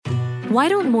Why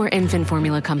don't more infant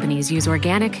formula companies use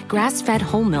organic, grass-fed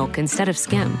whole milk instead of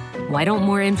skim? Why don't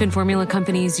more infant formula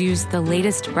companies use the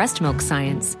latest breast milk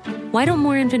science? Why don't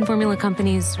more infant formula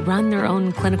companies run their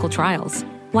own clinical trials?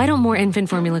 Why don't more infant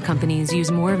formula companies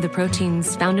use more of the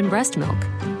proteins found in breast milk?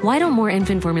 Why don't more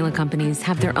infant formula companies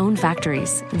have their own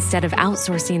factories instead of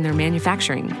outsourcing their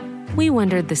manufacturing? We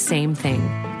wondered the same thing.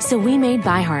 So we made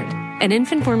ByHeart, an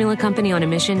infant formula company on a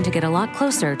mission to get a lot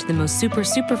closer to the most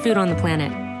superfood on the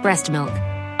planet, breast milk.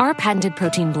 Our patented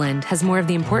protein blend has more of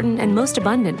the important and most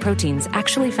abundant proteins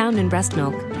actually found in breast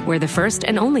milk. We're the first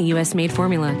and only U.S.-made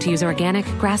formula to use organic,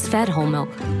 grass-fed whole milk,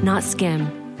 not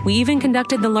skim. We even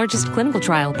conducted the largest clinical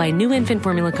trial by a new infant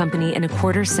formula company in a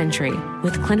quarter century,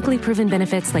 with clinically proven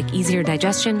benefits like easier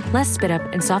digestion, less spit up,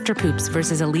 and softer poops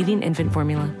versus a leading infant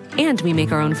formula. And we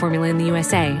make our own formula in the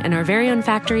USA and our very own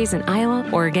factories in Iowa,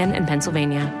 Oregon, and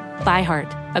Pennsylvania.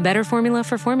 ByHeart, a better formula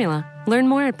for formula. Learn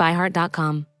more at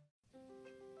byheart.com.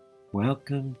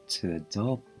 Welcome to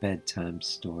Adult Bedtime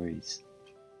Stories.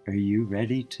 Are you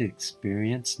ready to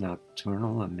experience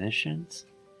nocturnal emissions?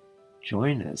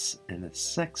 Join us in a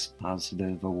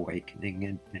sex-positive awakening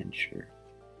adventure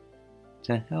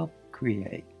to help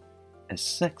create a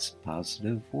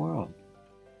sex-positive world.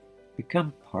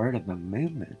 Become part of a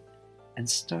movement and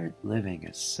start living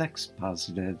a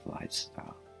sex-positive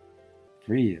lifestyle,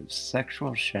 free of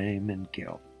sexual shame and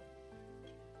guilt.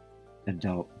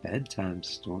 Adult Bedtime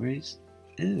Stories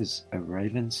is a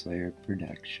Ravenslayer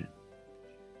production.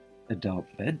 Adult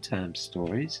Bedtime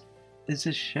Stories is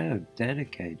a show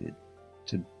dedicated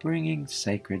to bringing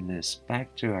sacredness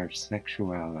back to our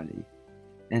sexuality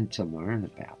and to learn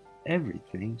about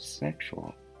everything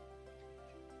sexual.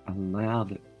 Allow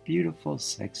the beautiful,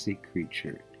 sexy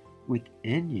creature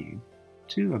within you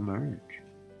to emerge.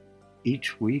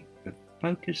 Each week, the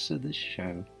focus of the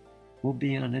show will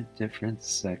be on a different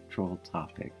sexual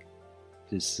topic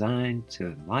designed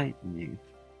to enlighten you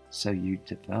so you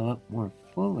develop more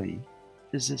fully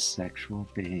as a sexual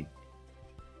being.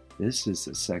 This is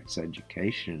a sex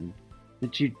education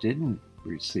that you didn't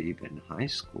receive in high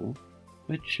school,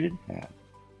 but should have.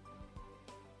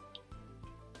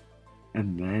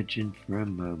 Imagine for a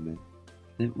moment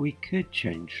that we could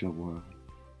change the world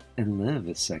and live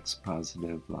a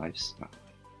sex-positive lifestyle.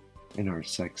 In our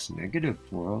sex-negative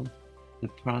world, the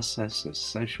process of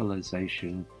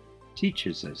socialization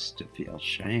teaches us to feel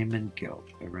shame and guilt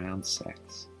around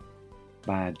sex.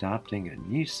 By adopting a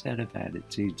new set of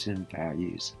attitudes and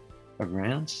values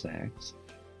around sex,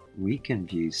 we can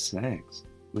view sex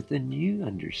with a new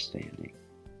understanding,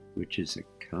 which is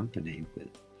accompanied with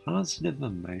positive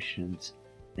emotions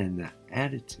and the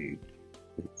attitude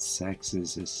that sex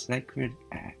is a sacred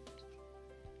act.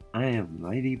 I am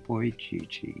Ladyboy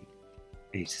Gigi,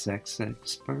 a sex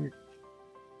expert,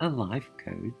 a life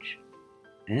coach,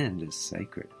 and a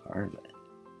sacred harlot.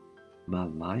 My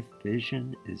life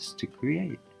vision is to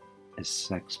create a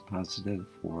sex-positive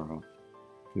world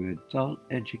through adult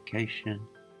education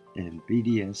and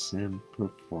BDSM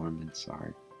performance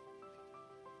art.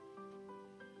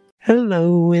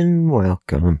 Hello and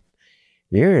welcome.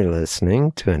 You're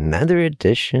listening to another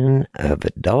edition of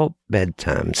Adult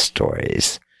Bedtime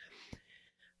Stories.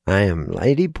 I am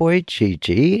Ladyboy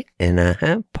Gigi, and I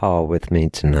have Paul with me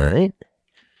tonight.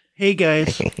 Hey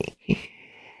guys.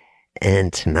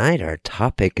 And tonight our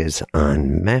topic is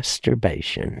on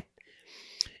masturbation.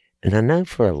 And I know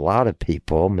for a lot of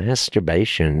people,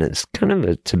 masturbation is kind of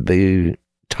a taboo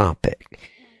topic.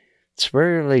 It's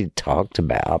rarely talked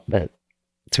about, but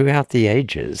throughout the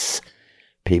ages,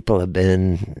 people have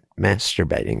been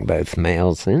masturbating, both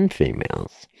males and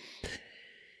females.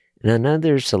 And I know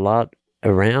there's a lot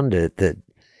around it that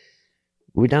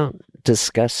we don't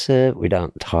discuss it, we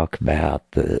don't talk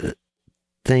about the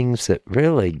things that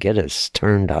really get us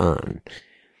turned on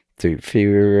through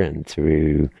fear and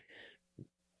through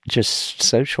just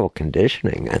social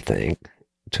conditioning, I think,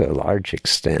 to a large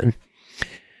extent.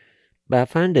 But I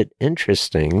find it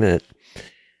interesting that,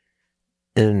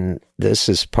 and this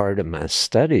is part of my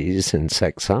studies in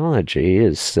sexology,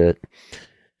 is that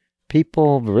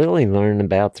people really learn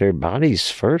about their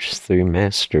bodies first through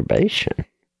masturbation,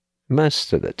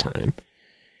 most of the time.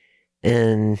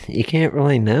 And you can't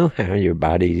really know how your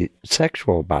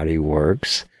sexual body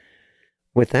works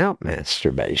without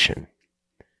masturbation.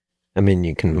 I mean,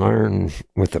 you can learn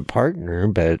with a partner,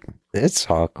 but it's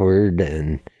awkward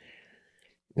and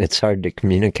it's hard to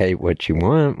communicate what you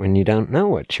want when you don't know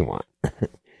what you want.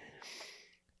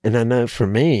 And I know for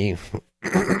me,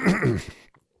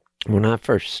 when I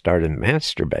first started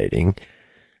masturbating,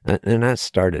 and I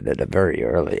started at a very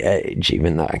early age,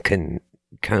 even though I couldn't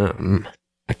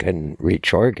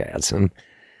reach orgasm,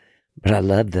 But I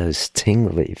loved those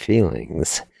tingly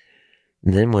feelings.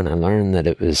 And then when I learned that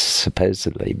it was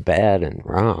supposedly bad and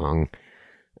wrong,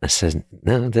 I said,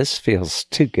 no, this feels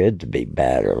too good to be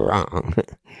bad or wrong.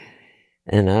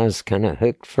 And I was kind of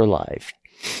hooked for life.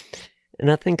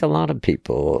 And I think a lot of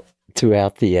people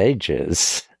throughout the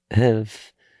ages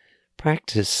have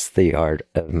practiced the art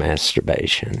of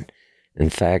masturbation. In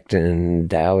fact, in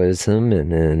Taoism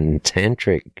and in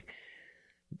tantric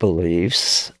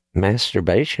beliefs,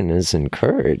 masturbation is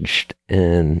encouraged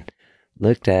and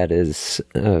looked at as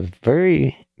a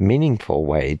very meaningful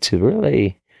way to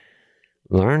really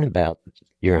learn about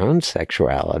your own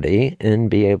sexuality and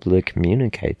be able to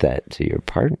communicate that to your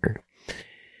partner.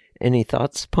 Any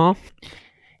thoughts, Paul?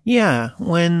 Yeah,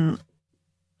 when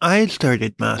I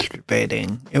started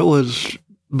masturbating, it was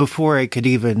before I could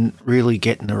even really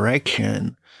get an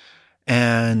erection.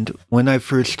 And when I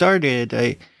first started,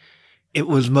 it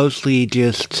was mostly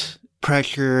just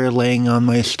pressure, laying on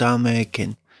my stomach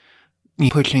and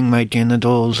pushing my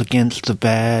genitals against the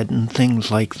bed and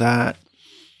things like that.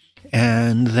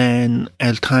 And then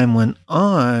as time went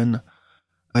on,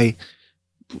 I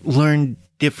learned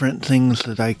different things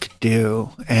that I could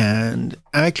do. And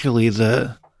actually,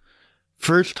 the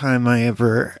first time I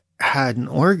ever had an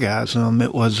orgasm,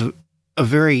 it was a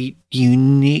very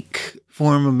unique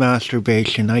form of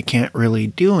masturbation I can't really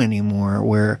do anymore,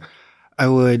 where I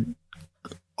would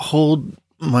hold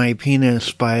my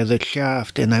penis by the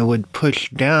shaft and I would push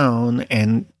down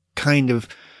and kind of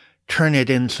turn it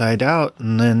inside out,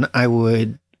 and then I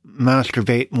would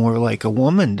masturbate more like a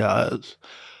woman does.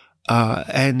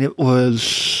 And it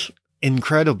was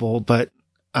incredible, but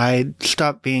I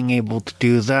stopped being able to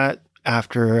do that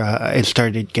after I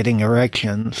started getting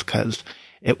erections, because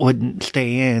it wouldn't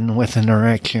stay in with an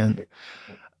erection.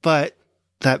 But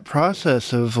that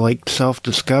process of like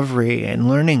self-discovery and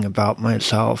learning about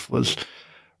myself was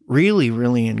really,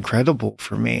 really incredible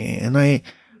for me. And I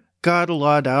got a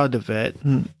lot out of it.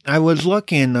 And I was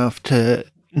lucky enough to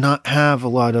not have a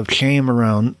lot of shame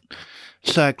around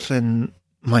sex in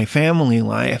my family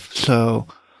life. So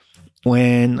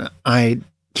when I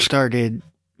started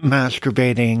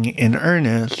masturbating in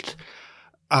earnest,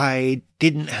 I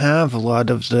didn't have a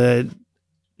lot of the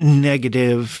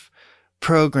negative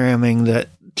programming that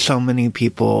so many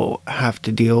people have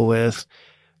to deal with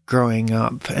growing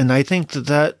up. And I think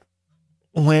that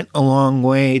went a long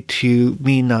way to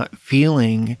me not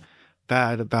feeling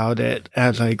bad about it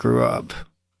as I grew up.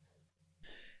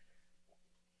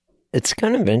 It's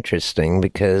kind of interesting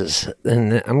because,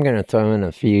 and I'm going to throw in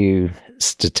a few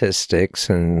statistics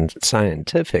and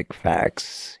scientific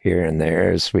facts here and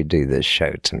there as we do this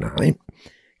show tonight,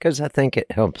 because I think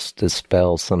it helps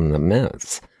dispel some of the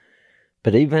myths.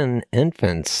 But even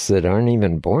infants that aren't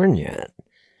even born yet,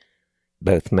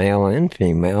 both male and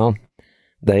female,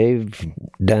 they've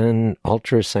done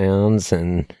ultrasounds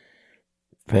and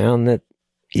found that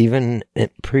even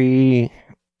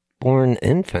pre-born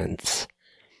infants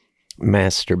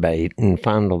masturbate and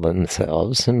fondle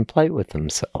themselves and play with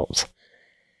themselves.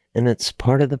 And it's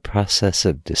part of the process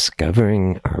of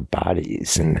discovering our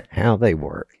bodies and how they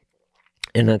work.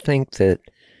 And I think that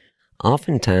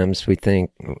oftentimes we think,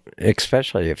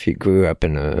 especially if you grew up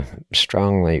in a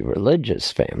strongly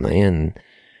religious family, and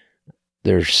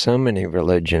there's so many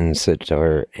religions that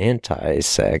are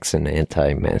anti-sex and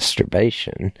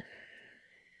anti-masturbation,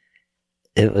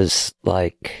 it was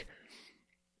like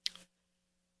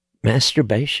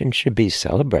masturbation should be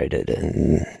celebrated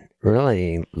and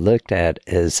really looked at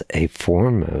as a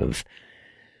form of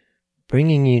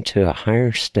bringing you to a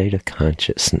higher state of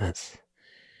consciousness.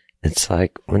 It's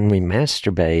like when we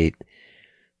masturbate,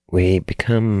 we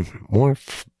become more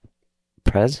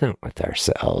present with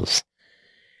ourselves.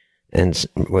 And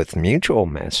with mutual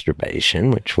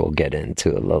masturbation, which we'll get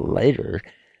into a little later,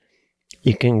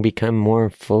 you can become more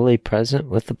fully present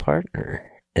with the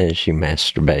partner as you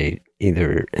masturbate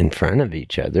either in front of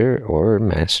each other or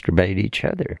masturbate each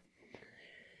other.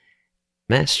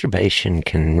 Masturbation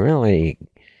can really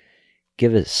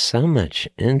give us so much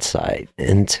insight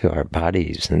into our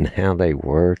bodies and how they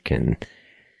work and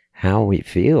how we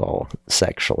feel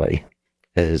sexually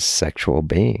as sexual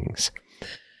beings.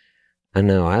 I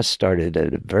know I started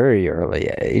at a very early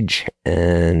age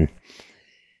and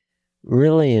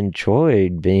really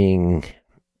enjoyed being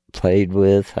played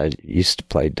with. I used to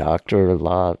play doctor a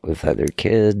lot with other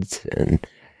kids and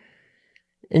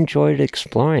enjoyed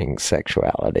exploring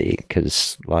sexuality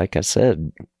because, like I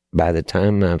said, by the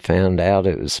time I found out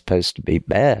it was supposed to be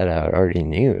bad, I already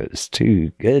knew it was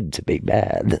too good to be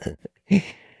bad.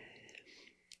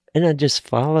 And I just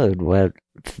followed what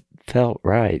felt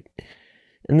right.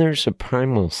 And there's a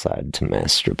primal side to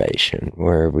masturbation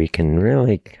where we can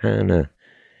really kind of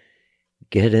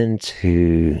get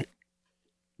into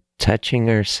touching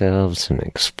ourselves and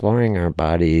exploring our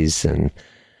bodies, and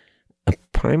a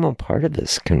primal part of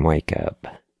us can wake up.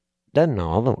 Doesn't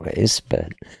always,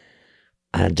 but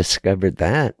I discovered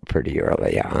that pretty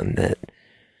early on, that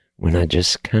when I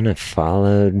just kind of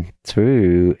followed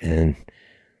through and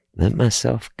let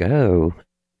myself go,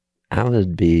 I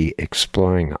would be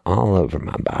exploring all over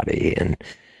my body and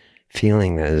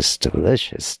feeling those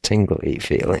delicious, tingly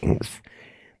feelings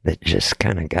that just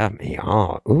kind of got me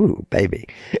all, ooh, baby.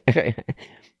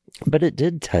 But it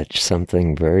did touch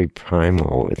something very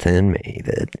primal within me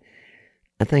that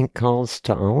I think calls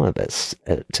to all of us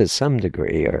to some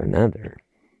degree or another.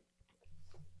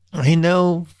 I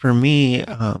know for me,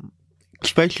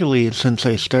 especially since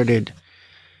I started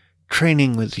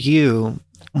training with you,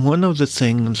 one of the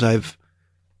things I've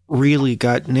really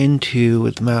gotten into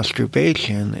with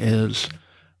masturbation is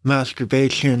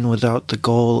masturbation without the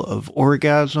goal of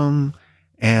orgasm,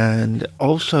 and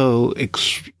also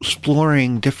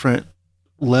exploring different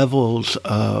levels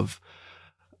of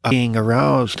being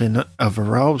aroused and of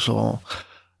arousal,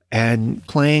 and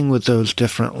playing with those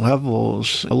different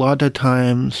levels. A lot of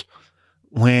times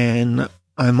when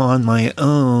I'm on my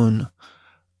own,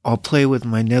 I'll play with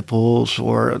my nipples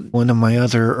or one of my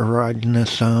other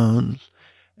erogenous zones,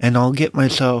 and I'll get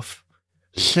myself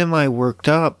semi-worked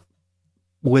up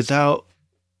without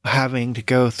having to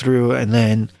go through and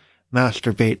then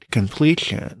masturbate to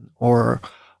completion. Or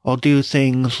I'll do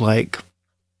things like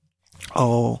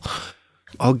I'll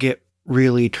get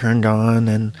really turned on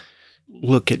and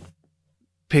look at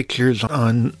pictures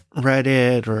on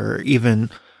Reddit or even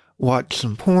watch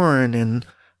some porn, and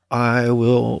I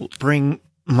will bring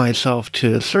myself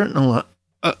to a certain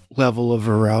level of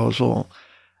arousal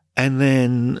and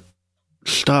then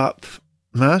stop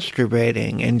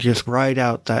masturbating and just ride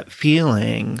out that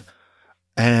feeling.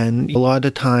 And a lot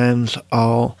of times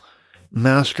I'll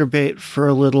masturbate for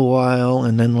a little while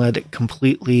and then let it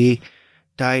completely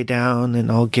die down,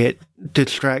 and I'll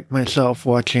distract myself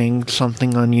watching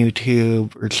something on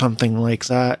YouTube or something like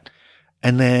that,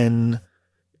 and then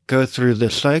go through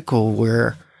this cycle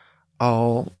where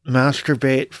I'll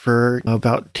masturbate for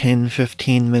about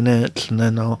 10-15 minutes, and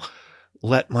then I'll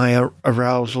let my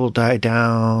arousal die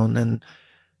down, and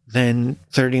then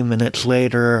 30 minutes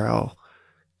later I'll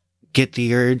get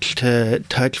the urge to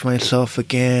touch myself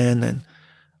again, and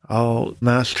I'll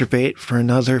masturbate for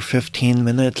another 15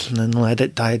 minutes and then let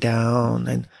it die down,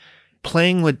 and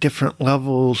playing with different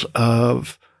levels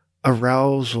of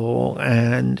arousal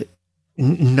and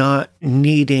not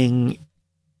needing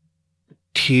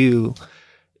to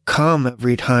come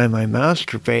every time I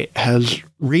masturbate has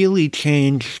really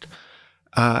changed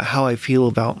how I feel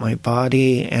about my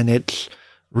body, and it's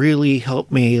really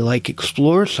helped me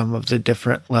explore some of the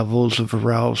different levels of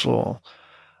arousal.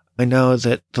 I know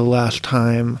that the last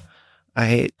time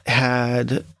I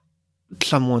had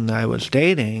someone that I was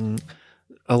dating,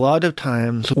 a lot of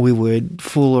times we would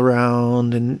fool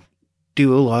around and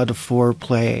do a lot of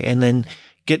foreplay and then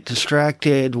get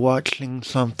distracted watching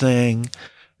something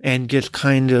and just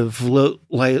kind of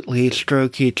lightly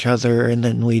stroke each other, and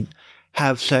then we'd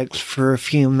have sex for a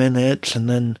few minutes, and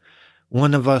then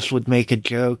one of us would make a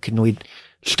joke and we'd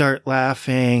start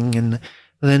laughing, and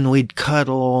then we'd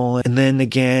cuddle, and then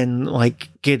again,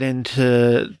 get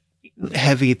into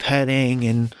heavy petting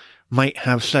and might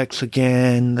have sex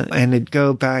again, and it'd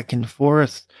go back and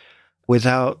forth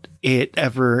without it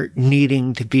ever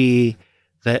needing to be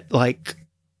that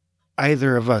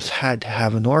either of us had to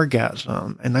have an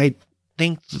orgasm. And I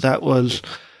think that was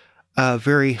a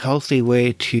very healthy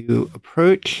way to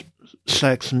approach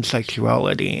sex and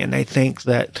sexuality. And I think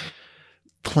that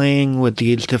playing with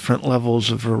these different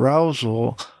levels of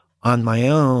arousal on my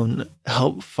own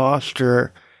helped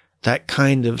foster that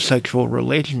kind of sexual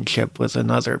relationship with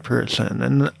another person.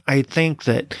 And I think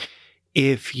that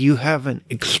if you haven't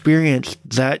experienced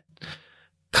that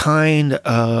kind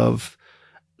of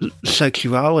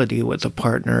sexuality with a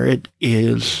partner, it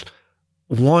is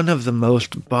one of the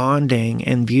most bonding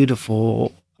and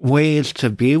beautiful ways to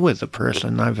be with a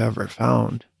person I've ever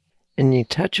found. And you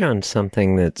touch on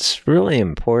something that's really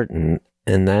important,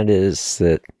 and that is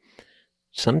that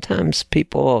sometimes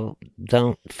people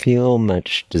don't feel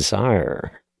much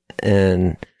desire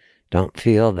and don't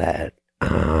feel that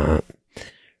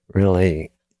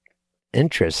really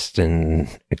interest in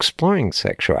exploring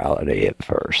sexuality at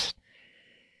first.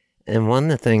 And one of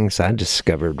the things I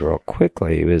discovered real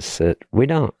quickly was that we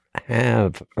don't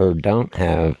have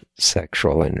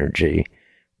sexual energy.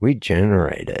 We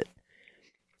generate it.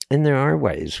 And there are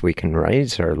ways we can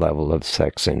raise our level of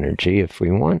sex energy if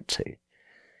we want to.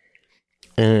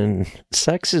 And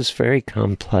sex is very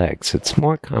complex. It's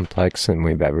more complex than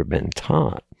we've ever been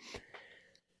taught.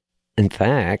 In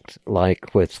fact,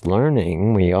 like with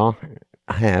learning, we all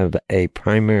have a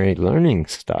primary learning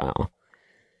style.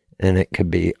 And it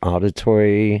could be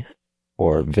auditory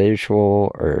or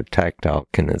visual or tactile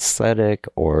kinesthetic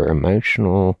or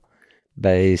emotional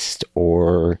based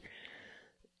or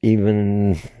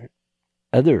even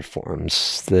other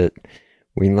forms that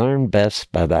we learn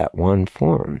best by that one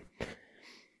form.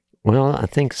 Well, I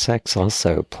think sex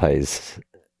also plays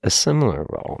a similar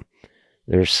role.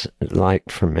 There's,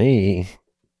 like for me,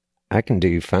 I can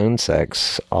do phone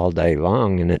sex all day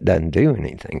long and it doesn't do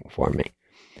anything for me.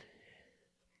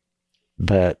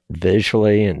 But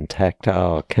visually and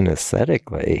tactile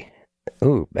kinesthetically,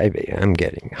 ooh, baby, I'm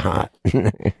getting hot.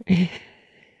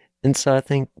 And so I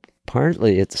think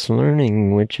partly it's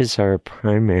learning which is our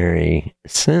primary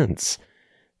sense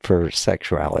for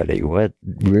sexuality, what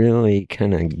really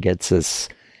kind of gets us,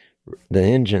 the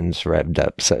engines revved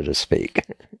up, so to speak.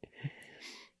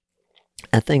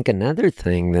 I think another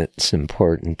thing that's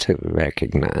important to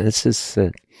recognize is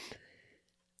that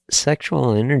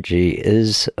sexual energy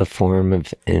is a form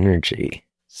of energy.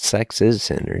 Sex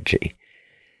is energy.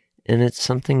 And it's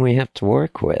something we have to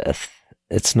work with.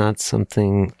 It's not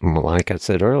something, like I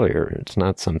said earlier, it's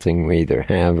not something we either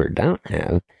have or don't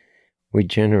have. We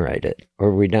generate it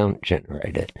or we don't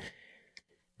generate it.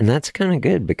 And that's kind of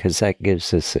good because that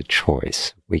gives us a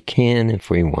choice. We can if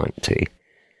we want to.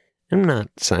 I'm not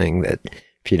saying that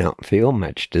if you don't feel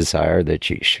much desire that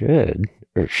you should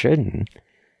or shouldn't.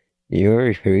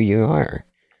 You're who you are.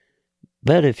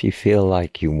 But if you feel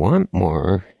like you want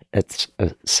more at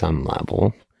some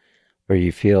level, or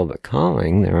you feel the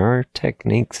calling, there are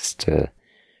techniques to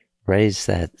raise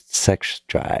that sex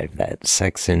drive, that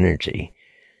sex energy,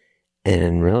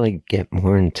 and really get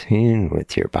more in tune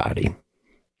with your body.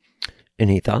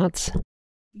 Any thoughts?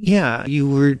 Yeah, you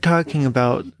were talking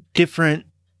about different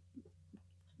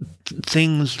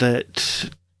things that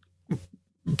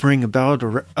bring about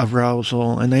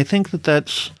arousal, and I think that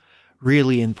that's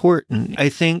really important. I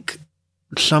think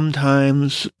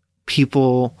sometimes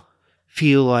people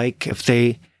feel like if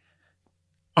they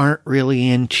aren't really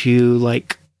into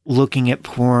like looking at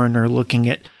porn or looking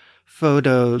at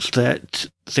photos, that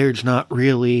there's not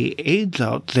really aids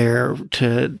out there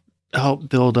to help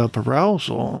build up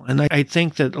arousal. And I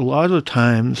think that a lot of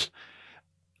times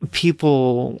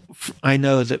people, I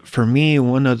know that for me,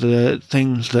 one of the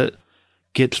things that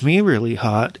gets me really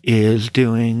hot is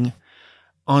doing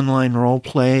online role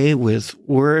play with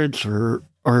words or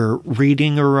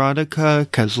reading erotica,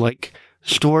 because like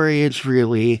stories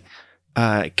really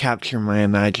capture my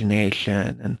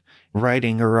imagination, and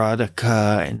writing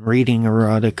erotica and reading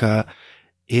erotica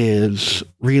is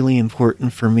really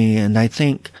important for me. And I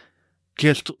think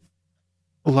just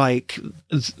like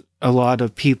a lot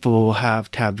of people have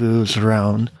taboos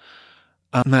around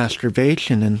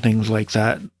masturbation and things like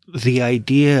that, the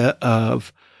idea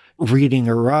of reading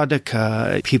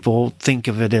erotica, people think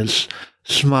of it as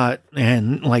smut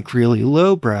and like really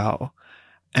lowbrow.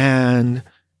 And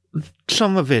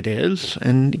some of it is,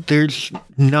 and there's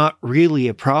not really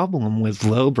a problem with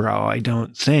lowbrow, I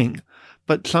don't think.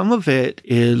 But some of it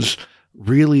is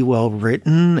really well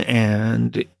written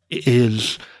and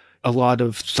is a lot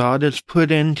of thought is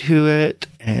put into it,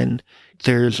 and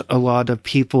there's a lot of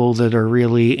people that are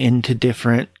really into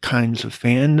different kinds of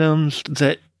fandoms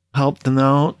that help them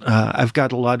out. I've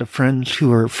got a lot of friends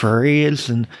who are furries,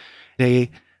 and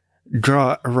they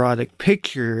draw erotic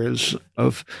pictures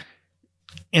of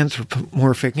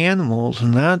anthropomorphic animals,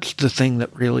 and that's the thing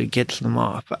that really gets them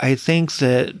off. I think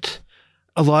that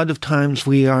a lot of times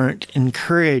we aren't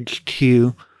encouraged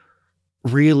to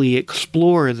really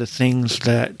explore the things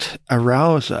that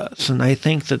arouse us, and I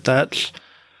think that that's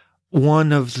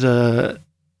one of the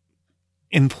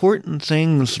important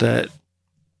things that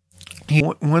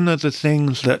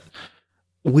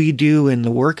we do in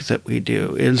the work that we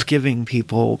do is giving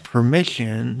people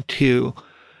permission to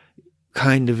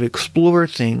kind of explore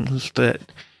things that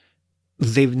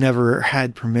they've never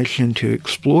had permission to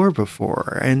explore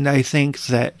before. And I think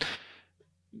that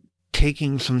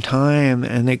taking some time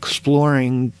and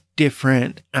exploring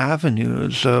different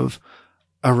avenues of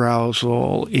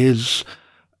arousal is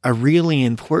a really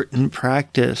important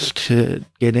practice to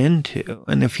get into.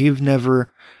 And if you've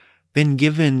never been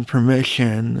given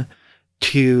permission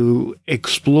to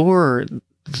explore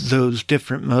those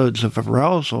different modes of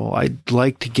arousal, I'd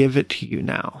like to give it to you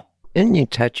now. Didn't you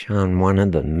touch on one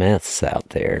of the myths out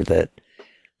there that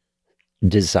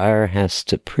desire has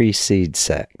to precede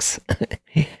sex?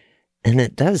 And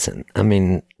it doesn't. I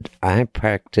mean, I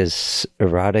practice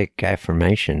erotic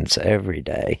affirmations every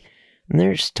day. And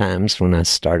there's times when I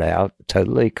start out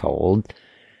totally cold.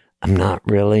 I'm not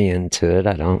really into it.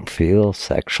 I don't feel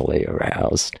sexually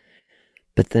aroused.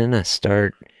 But then I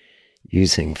start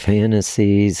using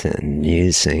fantasies and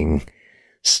using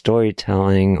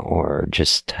storytelling or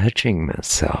just touching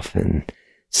myself and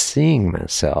seeing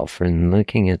myself and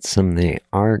looking at some of the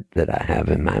art that I have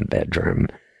in my bedroom.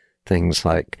 Things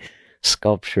like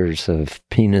sculptures of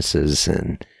penises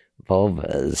and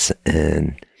vulvas,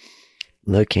 and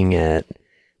looking at,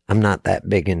 I'm not that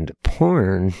big into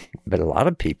porn, but a lot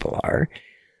of people are.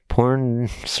 Porn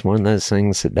is one of those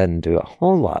things that doesn't do a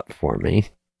whole lot for me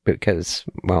because,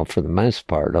 well, for the most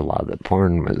part, a lot of the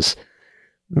porn was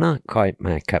not quite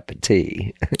my cup of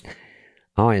tea. I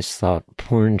always thought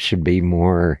porn should be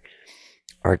more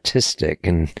artistic,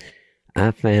 and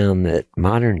I found that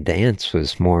modern dance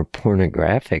was more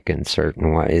pornographic in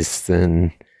certain ways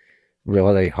than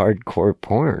really hardcore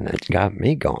porn. It got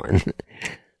me going.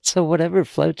 So whatever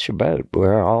floats your boat,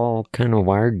 we're all kind of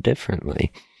wired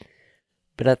differently.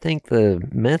 But I think the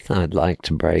myth I'd like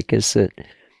to break is that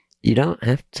you don't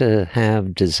have to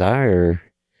have desire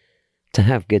to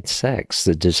have good sex.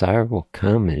 The desire will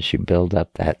come as you build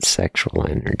up that sexual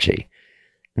energy.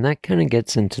 And that kind of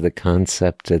gets into the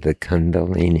concept of the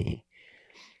Kundalini.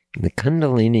 The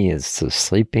Kundalini is the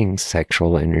sleeping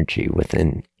sexual energy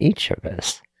within each of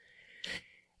us.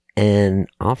 And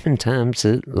oftentimes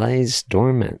it lays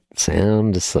dormant,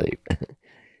 sound asleep.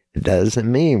 It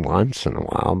doesn't mean once in a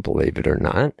while, believe it or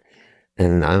not.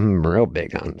 And I'm real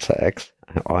big on sex.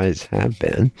 I always have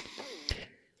been.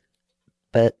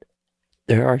 But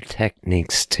there are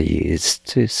techniques to use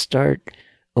to start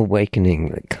awakening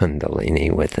the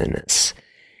Kundalini within us.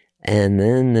 And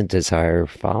then the desire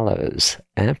follows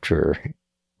after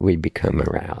we become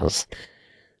aroused.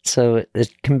 So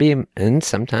it can be, and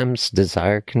sometimes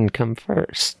desire can come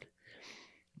first,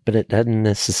 but it doesn't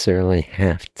necessarily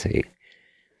have to.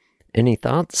 Any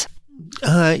thoughts?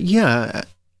 Yeah.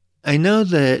 I know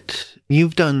that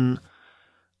you've done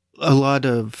a lot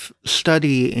of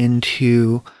study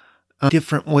into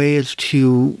different ways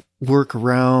to work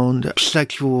around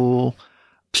sexual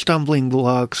stumbling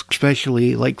blocks,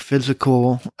 especially like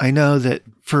physical. I know that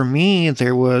for me,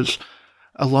 there was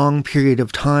a long period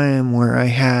of time where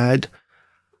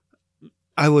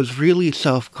I was really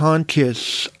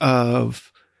self-conscious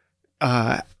of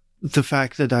the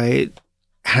fact that I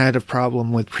had a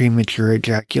problem with premature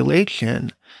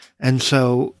ejaculation. And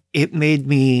so it made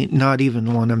me not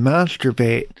even want to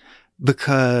masturbate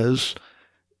because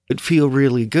it'd feel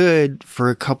really good for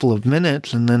a couple of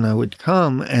minutes and then I would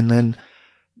come, and then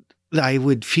I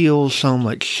would feel so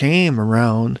much shame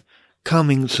around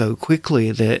coming so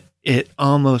quickly that it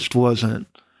almost wasn't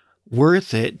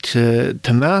worth it to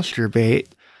masturbate,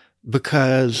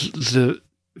 because the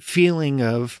feeling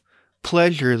of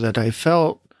pleasure that I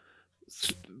felt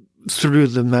through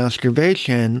the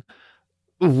masturbation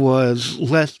was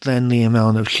less than the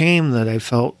amount of shame that I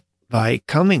felt by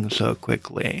coming so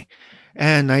quickly.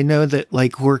 And I know that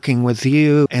like working with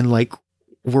you and like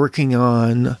working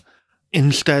on,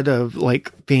 instead of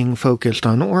like being focused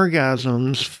on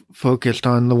orgasms, focused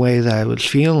on the way that I was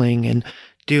feeling and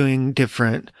doing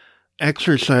different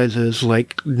exercises,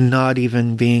 like not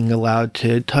even being allowed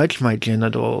to touch my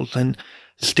genitals and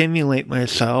stimulate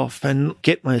myself and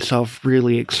get myself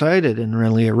really excited and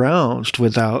really aroused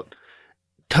without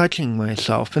touching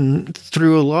myself. And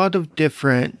through a lot of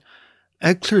different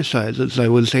exercises, I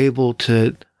was able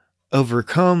to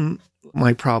overcome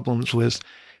my problems with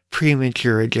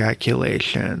premature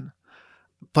ejaculation.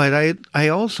 But I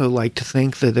also like to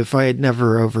think that if I had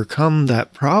never overcome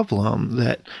that problem,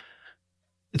 that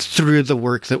through the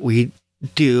work that we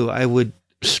do, I would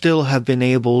still have been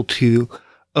able to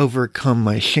overcome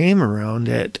my shame around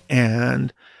it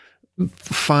and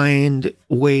find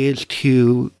ways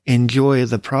to enjoy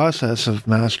the process of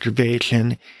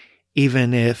masturbation,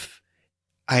 even if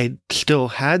I still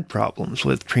had problems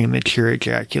with premature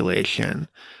ejaculation.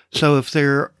 So if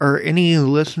there are any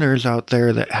listeners out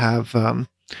there that have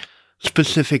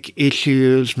specific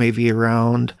issues, maybe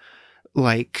around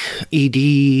like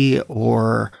ED,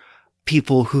 or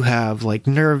people who have like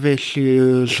nerve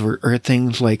issues or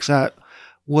things like that,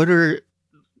 what are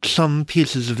some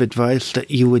pieces of advice that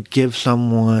you would give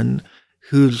someone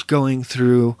who's going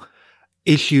through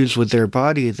issues with their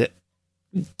body that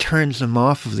turns them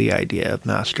off of the idea of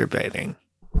masturbating?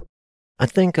 I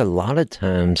think a lot of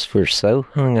times we're so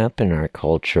hung up in our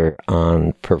culture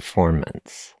on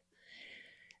performance.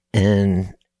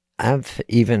 And I've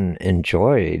even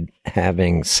enjoyed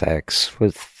having sex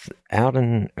without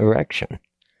an erection.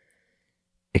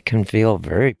 it can feel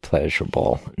very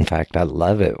pleasurable. In fact, I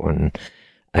love it when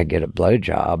I get a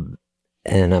blowjob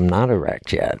and I'm not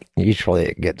erect yet. Usually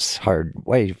it gets hard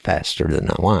way faster than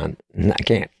I want, and I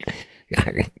can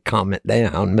calm it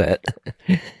down, but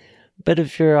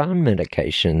if you're on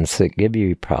medications that give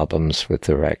you problems with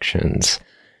erections,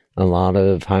 a lot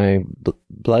of high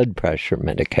blood pressure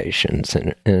medications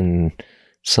and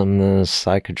some of the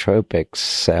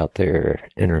psychotropics out there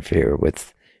interfere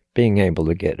with being able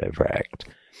to get erect.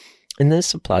 And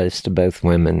this applies to both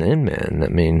women and men. I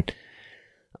mean,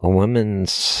 a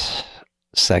woman's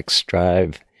sex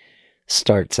drive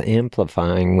starts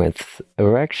amplifying with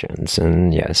erections.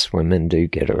 And yes, women do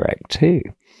get erect too.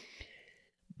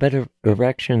 But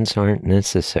erections aren't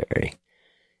necessary.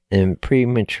 And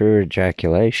premature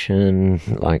ejaculation,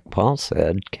 like Paul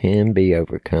said, can be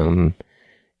overcome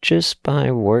just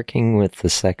by working with the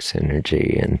sex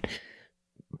energy and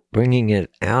bringing it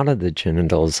out of the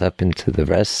genitals up into the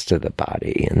rest of the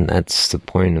body. And that's the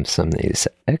point of some of these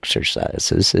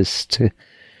exercises, is to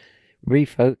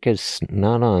refocus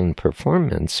not on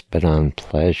performance, but on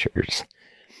pleasures.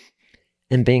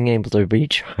 And being able to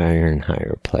reach higher and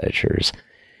higher pleasures.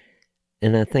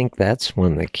 And I think that's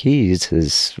one of the keys,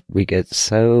 is we get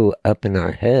so up in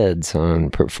our heads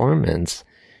on performance,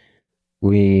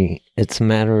 it's a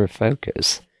matter of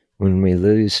focus. When we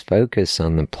lose focus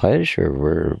on the pleasure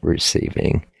we're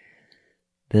receiving,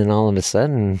 then all of a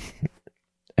sudden,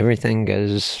 everything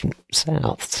goes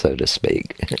south, so to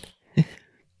speak.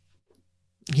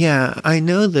 Yeah, I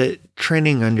know that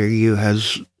training under you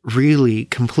has really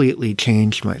completely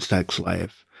changed my sex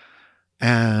life.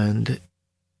 And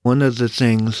one of the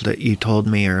things that you told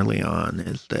me early on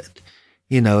is that,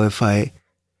 if I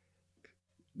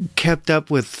kept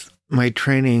up with my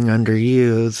training under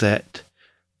you, that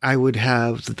I would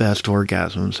have the best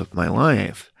orgasms of my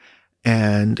life.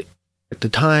 And at the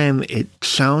time, it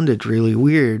sounded really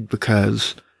weird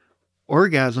because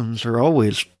orgasms are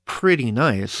always pretty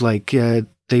nice. Like,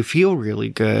 they feel really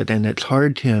good, and it's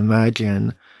hard to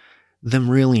imagine them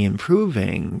really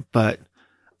improving. But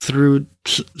through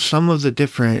some of the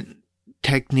different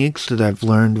techniques that I've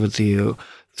learned with you,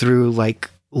 through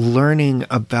learning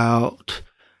about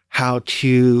how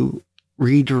to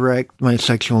redirect my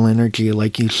sexual energy,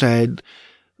 like you said,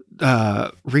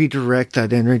 redirect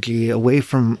that energy away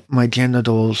from my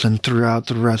genitals and throughout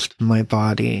the rest of my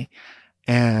body,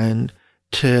 and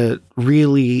to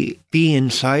really be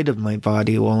inside of my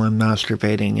body while I'm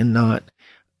masturbating and not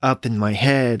up in my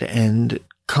head and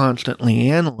constantly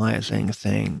analyzing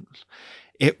things.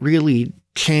 It really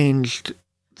changed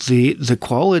the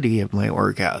quality of my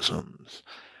orgasms,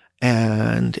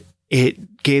 and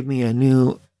it gave me a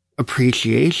new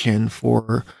appreciation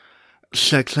for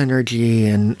sex energy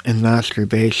and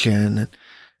masturbation and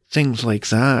things like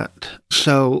that.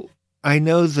 So I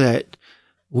know that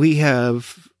we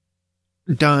have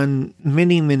done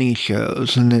many, many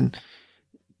shows, and then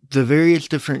the various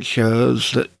different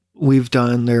shows that we've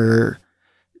done, there are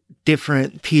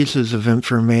different pieces of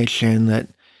information that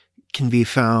can be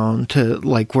found to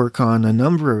work on a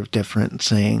number of different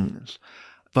things.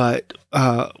 But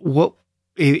what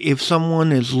if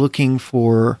someone is looking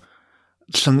for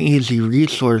some easy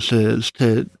resources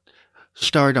to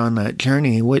start on that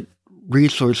journey, what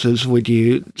resources would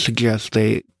you suggest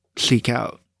they seek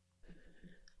out?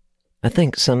 I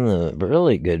think some of the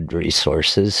really good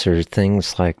resources are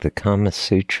things like the Kama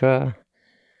Sutra,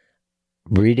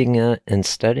 reading it and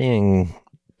studying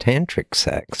tantric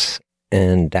sex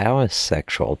and Taoist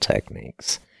sexual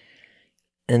techniques.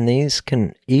 And these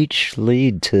can each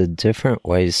lead to different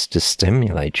ways to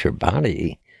stimulate your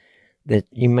body that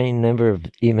you may never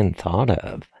have even thought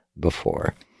of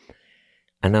before.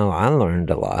 I know I learned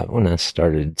a lot when I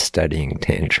started studying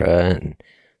Tantra and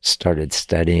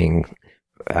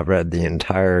I read the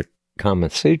entire Kama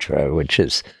Sutra, which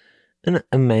is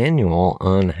a manual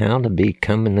on how to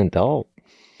become an adult.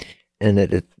 And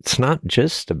it's not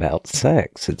just about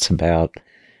sex, it's about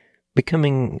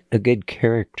becoming a good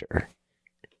character,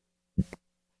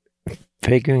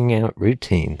 figuring out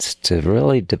routines to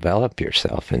really develop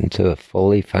yourself into a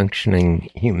fully functioning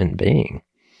human being.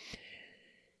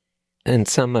 And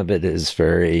some of it is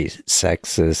very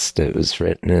sexist. It was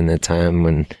written in a time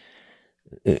when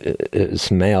it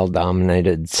was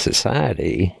male-dominated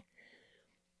society.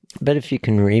 But if you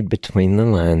can read between the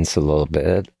lines a little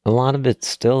bit, a lot of it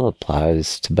still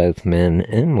applies to both men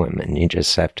and women. You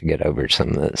just have to get over some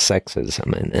of the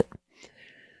sexism in it.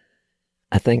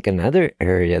 I think another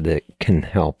area that can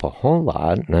help a whole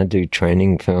lot, and I do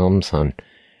training films on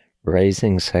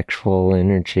raising sexual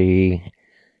energy.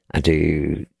 I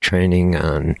do training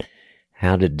on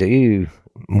how to do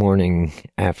morning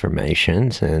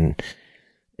affirmations and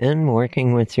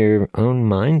working with your own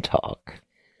mind talk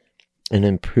and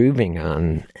improving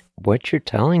on what you're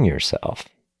telling yourself.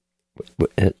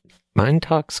 Mind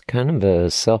talk's kind of a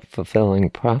self-fulfilling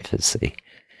prophecy.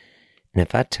 And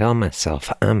if I tell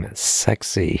myself I'm a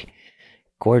sexy,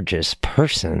 gorgeous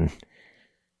person,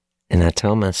 and I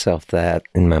tell myself that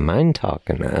in my mind talk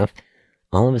enough,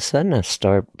 all of a sudden I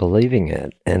start believing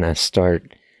it, and I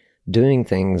start doing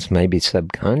things maybe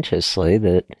subconsciously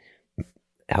that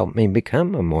help me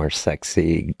become a more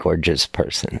sexy, gorgeous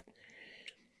person.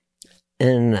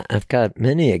 And I've got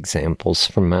many examples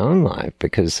from my own life,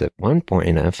 because at one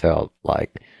point I felt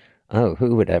like, oh,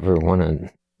 who would ever want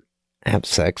to have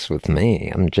sex with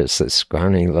me? I'm just a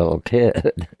scrawny little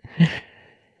kid.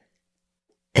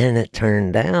 And it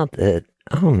turned out that,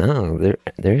 oh no,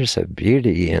 there's a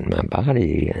beauty in my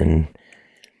body.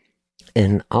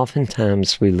 And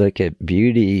oftentimes we look at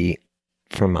beauty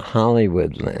from a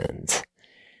Hollywood lens.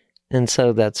 And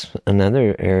so that's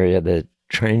another area that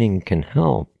training can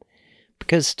help.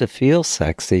 Because to feel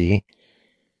sexy,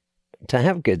 to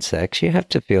have good sex, you have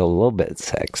to feel a little bit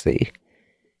sexy.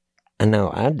 I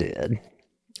know I did.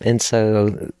 And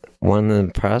so one of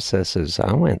the processes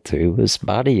I went through was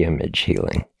body image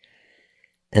healing.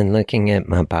 And looking at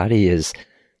my body is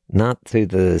not through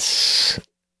this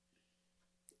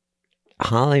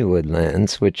Hollywood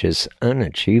lens, which is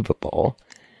unachievable,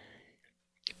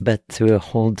 but through a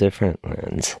whole different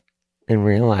lens. And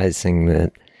realizing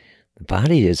that the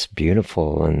body is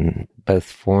beautiful in both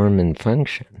form and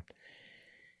function.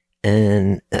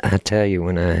 And I tell you,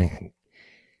 when I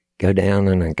go down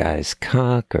on a guy's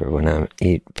cock or when I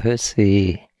eat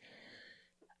pussy,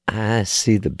 I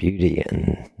see the beauty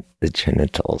in the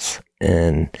genitals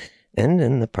and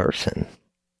in the person,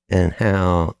 and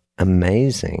how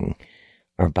amazing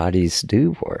our bodies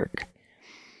do work.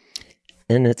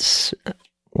 And it's,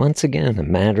 once again, a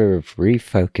matter of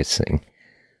refocusing,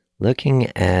 looking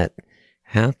at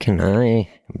how can I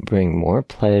bring more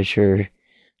pleasure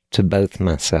to both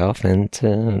myself and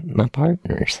to my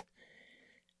partners?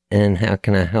 And how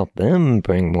can I help them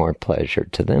bring more pleasure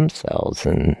to themselves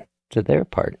and to their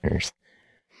partners?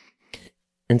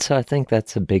 And so I think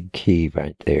that's a big key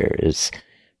right there, is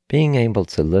being able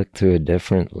to look through a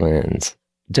different lens,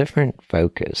 different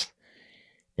focus,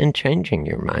 and changing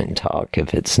your mind talk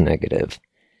if it's negative.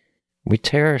 We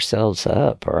tear ourselves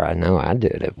up, or I know I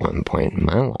did at one point in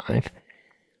my life.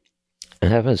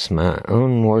 That was my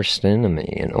own worst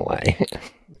enemy in a way.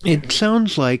 It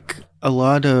sounds like a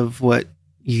lot of what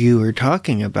you are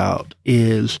talking about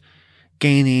is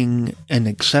gaining an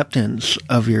acceptance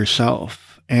of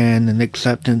yourself and an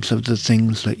acceptance of the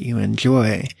things that you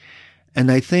enjoy.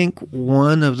 And I think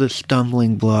one of the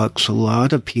stumbling blocks a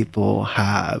lot of people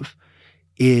have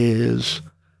is,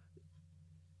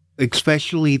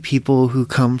 especially people who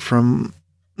come from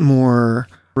more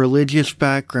religious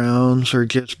backgrounds or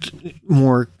just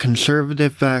more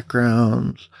conservative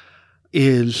backgrounds,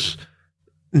 is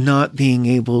not being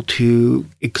able to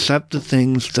accept the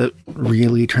things that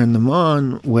really turn them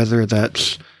on, whether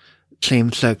that's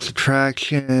same-sex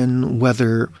attraction,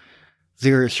 whether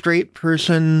they're a straight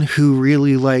person who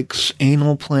really likes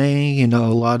anal play. You know,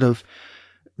 a lot of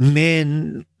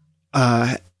men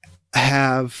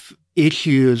have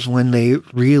issues when they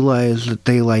realize that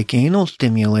they like anal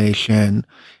stimulation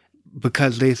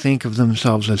because they think of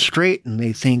themselves as straight and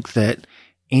they think that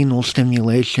anal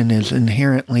stimulation is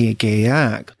inherently a gay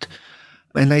act.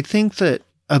 And I think that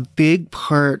a big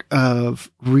part of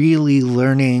really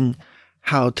learning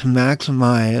how to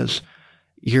maximize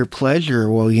your pleasure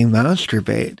while you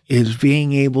masturbate is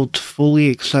being able to fully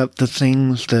accept the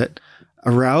things that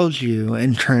arouse you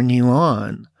and turn you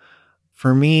on.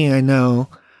 For me, I know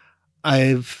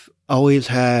I've always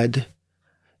had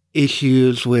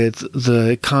issues with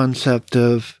the concept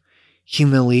of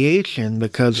humiliation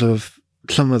because of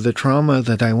some of the trauma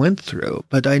that I went through.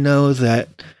 But I know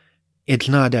that it's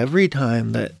not every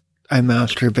time that I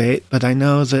masturbate, but I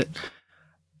know that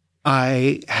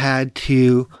I had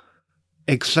to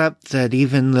accept that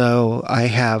even though I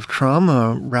have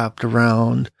trauma wrapped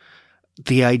around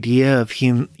the idea of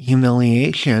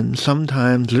humiliation,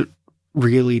 sometimes it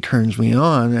really turns me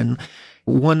on. And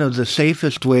one of the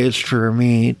safest ways for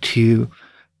me to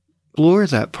explore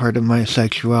that part of my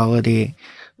sexuality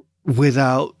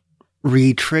without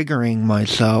re-triggering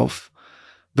myself,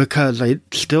 because I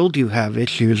still do have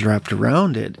issues wrapped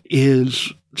around it,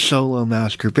 is solo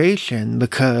masturbation,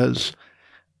 because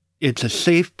it's a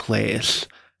safe place,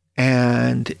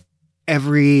 and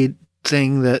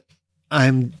everything that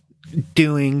I'm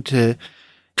doing to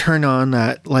turn on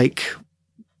that like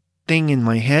thing in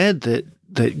my head that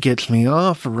that gets me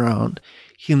off around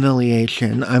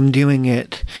humiliation. I'm doing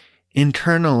it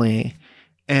internally,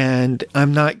 and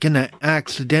I'm not going to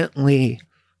accidentally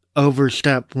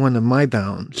overstep one of my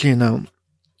bounds,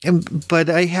 But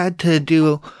I had to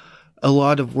do a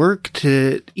lot of work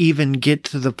to even get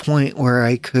to the point where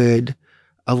I could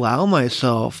allow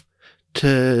myself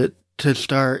to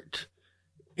start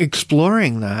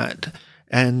exploring that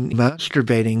and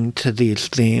masturbating to these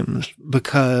themes,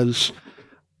 because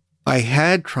I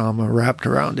had trauma wrapped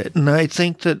around it. And I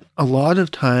think that a lot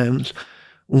of times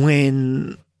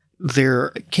when there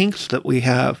are kinks that we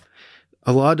have,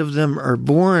 a lot of them are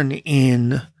born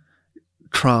in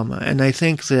trauma. And I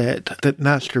think that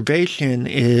masturbation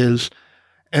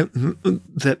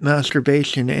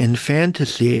and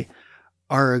fantasy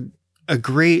are a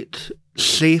great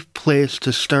safe place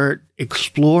to start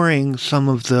exploring some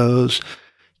of those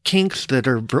kinks that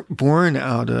are born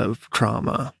out of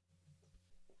trauma.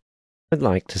 I'd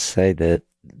like to say that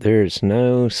there's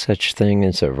no such thing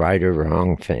as a right or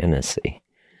wrong fantasy.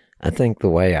 I think the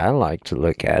way I like to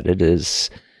look at it is,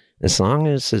 as long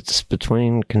as it's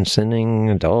between consenting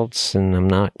adults and I'm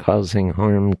not causing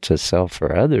harm to self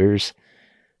or others,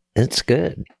 it's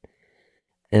good.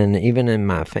 And even in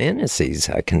my fantasies,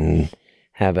 I can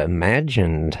have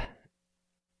imagined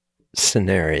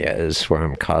scenarios where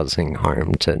I'm causing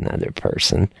harm to another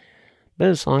person. But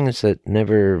as long as I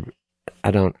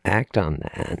don't act on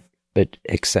that, but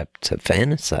except to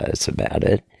fantasize about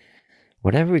it,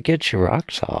 whatever gets your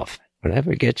rocks off,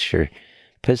 whatever gets your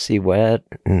pussy wet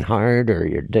and hard or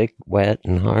your dick wet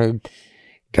and hard,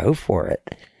 go for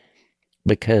it.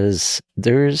 Because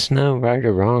there is no right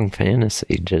or wrong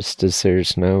fantasy, just as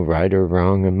there's no right or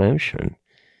wrong emotion.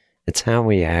 It's how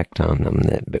we act on them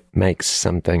that makes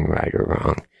something right or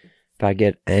wrong. If I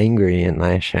get angry and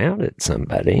lash out at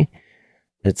somebody,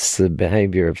 it's the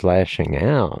behavior of lashing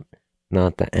out,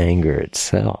 not the anger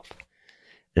itself.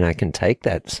 And I can take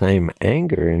that same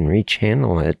anger and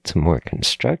rechannel it to more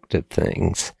constructive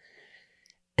things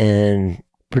and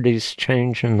produce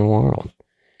change in the world.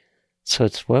 So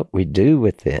it's what we do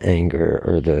with the anger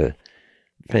or the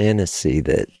fantasy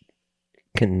that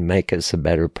can make us a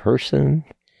better person,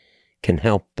 can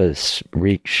help us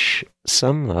reach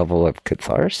some level of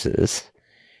catharsis,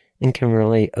 and can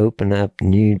really open up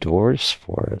new doors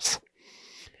for us.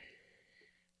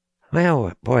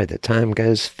 Well, boy, the time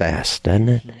goes fast,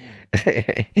 doesn't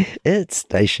it? It's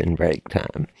station break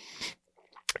time.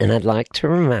 And I'd like to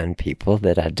remind people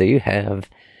that I do have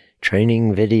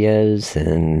training videos,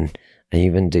 and I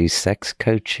even do sex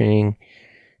coaching.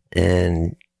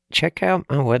 And check out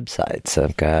my websites.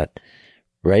 I've got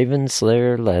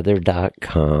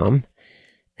ravenslayerleather.com,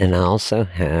 and I also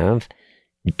have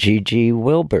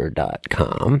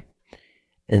ggwilbur.com.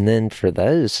 And then for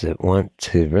those that want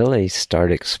to really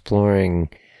start exploring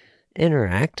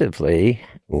interactively,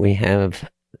 we have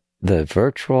the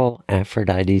virtual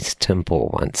Aphrodite's Temple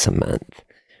once a month,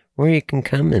 where you can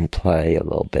come and play a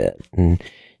little bit. And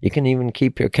you can even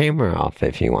keep your camera off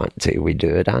if you want to. We do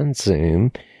it on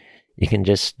Zoom. You can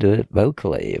just do it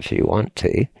vocally if you want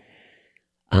to.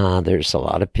 There's a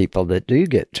lot of people that do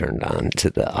get turned on to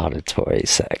the auditory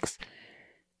sex.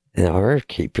 Or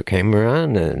keep your camera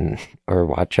on or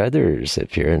watch others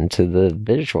if you're into the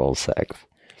visual sex.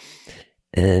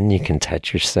 And you can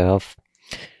touch yourself.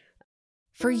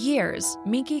 For years,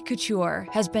 Minky Couture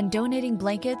has been donating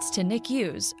blankets to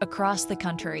NICUs across the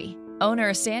country.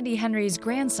 Owner Sandy Henry's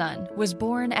grandson was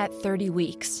born at 30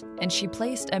 weeks, and she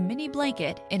placed a mini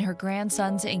blanket in her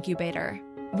grandson's incubator.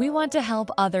 We want to help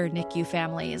other NICU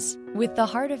families with the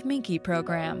Heart of Minky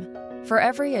program. For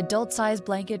every adult-sized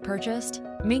blanket purchased,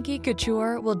 Minky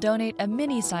Couture will donate a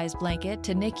mini-sized blanket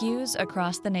to NICUs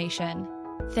across the nation.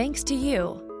 Thanks to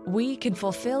you, we can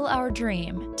fulfill our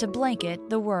dream to blanket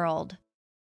the world.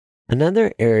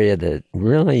 Another area that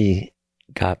really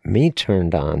got me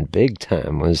turned on big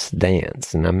time was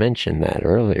dance. And I mentioned that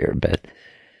earlier, but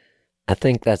I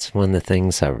think that's one of the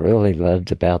things I really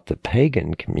loved about the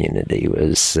pagan community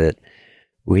was that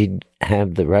we'd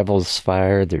have the revels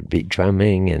fire, there'd be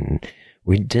drumming, and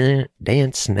we'd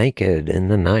dance naked in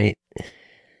the night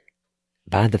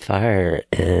by the fire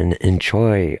and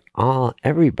enjoy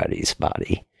everybody's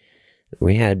body.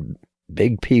 We had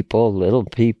big people, little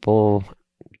people,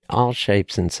 all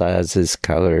shapes and sizes,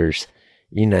 colors,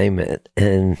 you name it.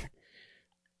 And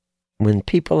when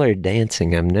people are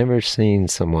dancing, I've never seen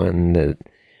someone that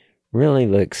really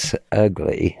looks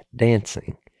ugly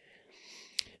dancing.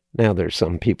 Now, there's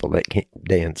some people that can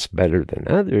dance better than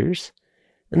others,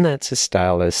 and that's a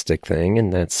stylistic thing,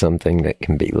 and that's something that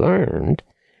can be learned.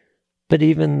 But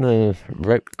even the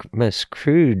most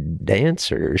crude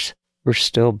dancers were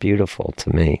still beautiful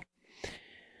to me.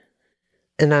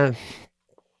 And I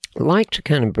like to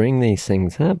kind of bring these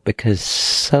things up because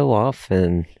so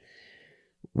often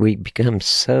we become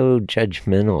so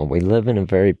judgmental. We live in a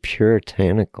very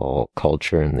puritanical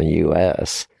culture in the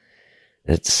U.S.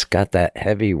 It's got that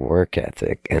heavy work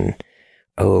ethic and,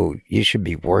 oh, you should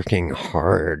be working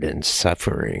hard and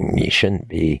suffering. You shouldn't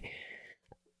be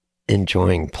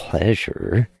enjoying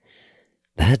pleasure.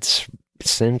 That's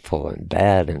sinful and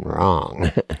bad and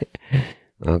wrong.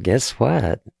 Well, guess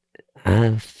what?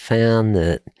 I've found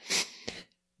that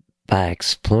by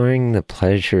exploring the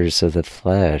pleasures of the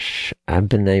flesh, I've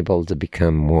been able to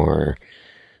become more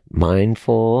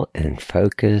mindful and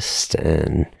focused.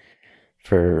 And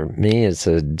for me, as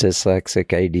a dyslexic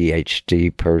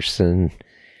ADHD person,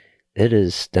 it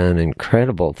has done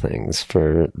incredible things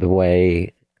for the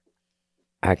way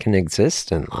I can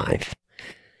exist in life.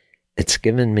 It's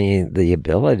given me the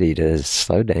ability to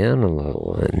slow down a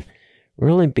little and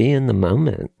really be in the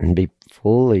moment and be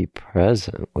fully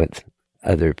present with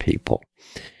other people.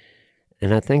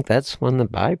 And I think that's one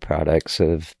of the byproducts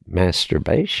of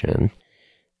masturbation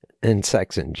and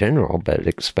sex in general, but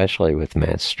especially with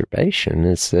masturbation,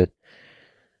 is that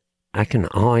I can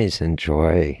always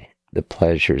enjoy the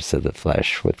pleasures of the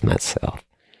flesh with myself.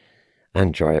 I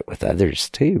enjoy it with others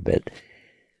too,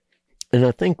 and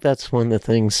I think that's one of the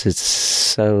things that's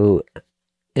so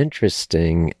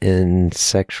interesting in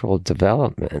sexual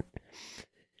development,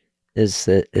 is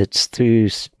that it's through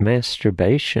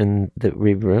masturbation that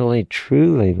we really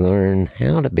truly learn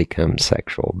how to become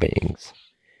sexual beings.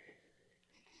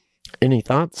 Any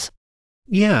thoughts?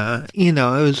 Yeah,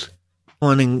 I was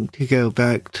wanting to go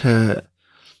back to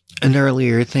an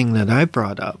earlier thing that I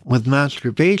brought up. With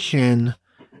masturbation,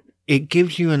 it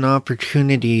gives you an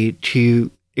opportunity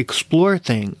to explore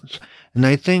things. And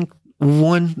I think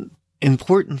one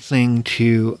important thing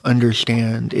to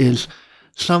understand is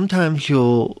sometimes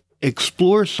you'll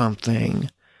explore something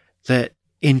that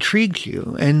intrigues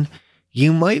you, and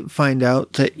you might find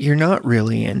out that you're not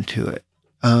really into it.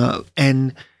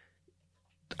 And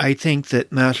I think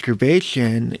that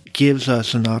masturbation gives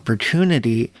us an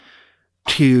opportunity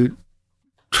to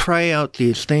try out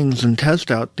these things and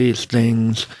test out these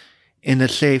things in a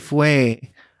safe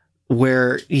way,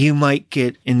 where you might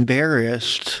get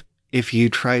embarrassed if you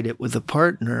tried it with a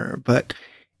partner, but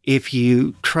if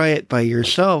you try it by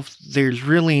yourself, there's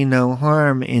really no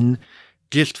harm in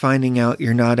just finding out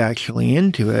you're not actually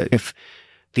into it. If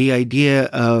the idea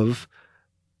of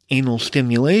anal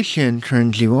stimulation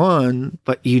turns you on,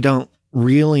 but you don't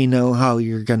really know how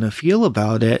you're going to feel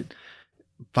about it,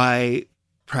 by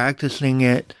practicing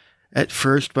it at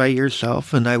first by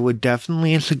yourself, and I would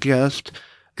definitely suggest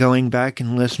going back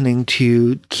and listening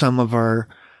to some of our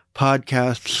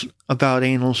podcasts about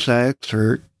anal sex,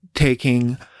 or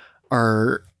taking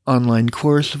our online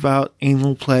course about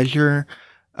anal pleasure,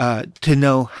 to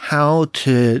know how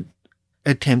to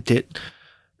attempt it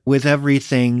with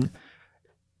everything.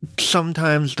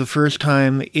 Sometimes the first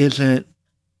time isn't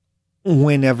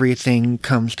when everything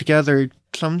comes together.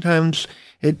 Sometimes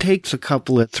it takes a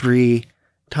couple of 3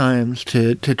 times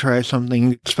to try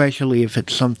something, especially if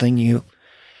it's something you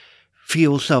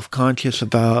feel self-conscious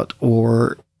about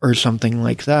or something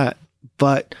like that.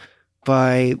 But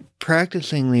by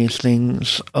practicing these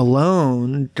things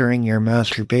alone during your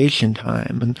masturbation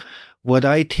time, and what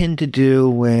I tend to do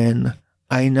when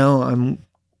I know I'm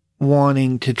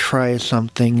wanting to try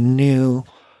something new,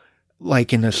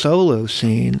 like in a solo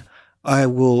scene, I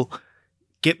will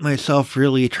get myself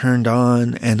really turned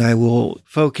on and I will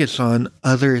focus on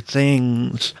other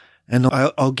things, and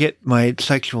I'll get my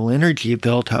sexual energy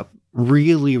built up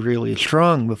really, really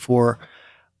strong before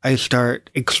I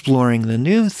start exploring the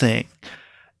new thing.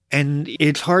 And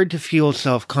it's hard to feel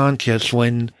self-conscious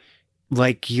when,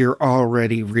 like, you're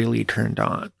already really turned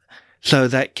on. So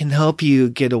that can help you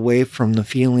get away from the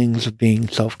feelings of being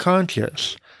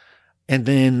self-conscious. And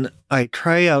then I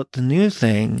try out the new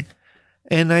thing,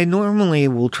 and I normally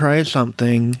will try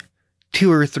something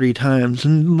 2 or 3 times.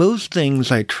 And most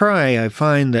things I try, I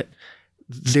find that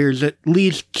there's at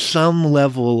least some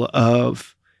level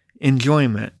of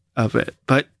enjoyment of it.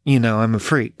 But, I'm a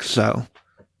freak, so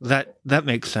that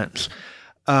makes sense.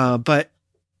 But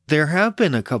there have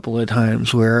been a couple of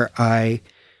times where I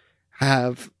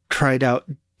have tried out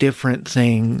different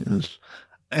things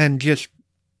and just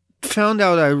found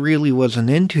out I really wasn't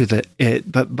into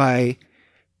it. But by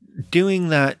doing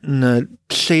that in a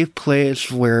safe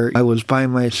place where I was by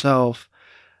myself,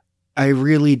 I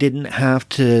really didn't have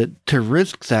to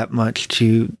risk that much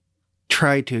to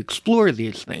try to explore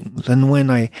these things. And when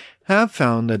I have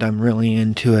found that I'm really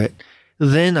into it,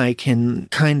 then I can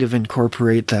kind of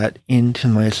incorporate that into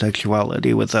my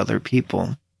sexuality with other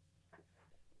people.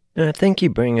 And I think you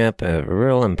bring up a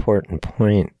real important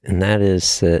point, and that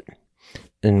is that,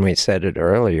 and we said it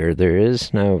earlier, there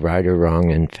is no right or wrong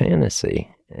in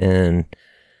fantasy. And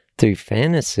through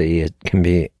fantasy, it can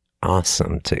be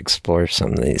awesome to explore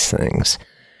some of these things.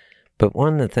 But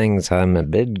one of the things I'm a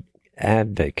big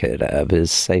advocate of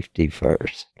is safety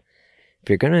first. If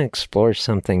you're going to explore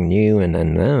something new and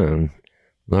unknown,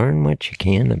 learn what you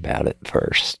can about it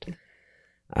first.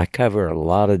 I cover a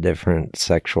lot of different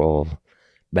sexual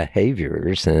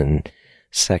behaviors and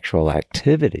sexual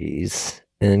activities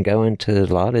and go into a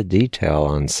lot of detail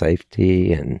on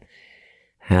safety and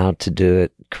how to do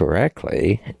it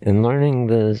correctly. And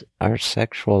learning our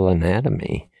sexual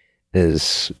anatomy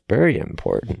is very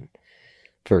important,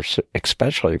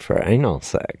 especially for anal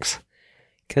sex.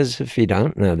 Because if you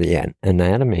don't know the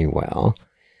anatomy well,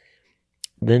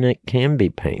 then it can be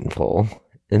painful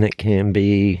and it can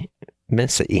be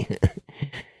messy.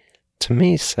 To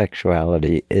me,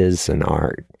 sexuality is an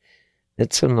art.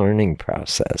 It's a learning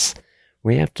process.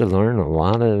 We have to learn a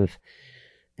lot of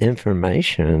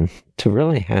information to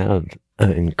really have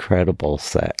an incredible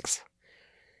sex.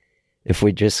 If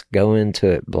we just go into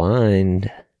it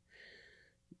blind,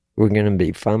 we're going to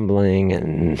be fumbling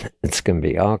and it's going to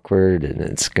be awkward and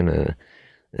it's going to,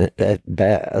 at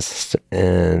best,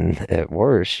 and at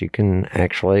worst, you can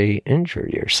actually injure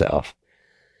yourself.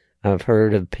 I've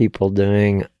heard of people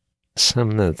doing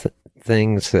some of the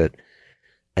things that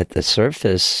at the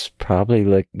surface probably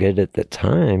looked good at the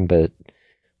time, but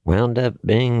wound up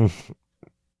being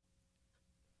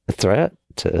a threat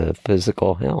to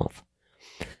physical health.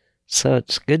 So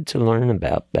it's good to learn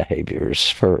about behaviors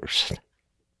first.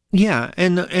 Yeah,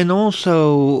 and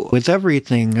also with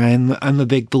everything, I'm a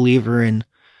big believer in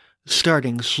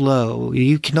starting slow.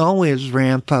 You can always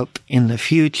ramp up in the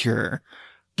future.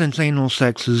 Since anal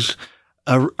sex is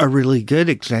a really good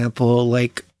example,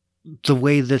 like the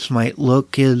way this might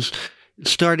look is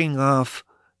starting off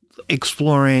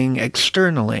exploring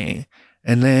externally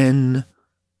and then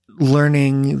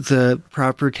learning the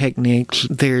proper techniques.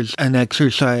 There's an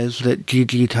exercise that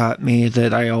Gigi taught me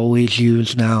that I always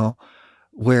use now,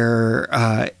 where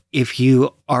if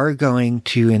you are going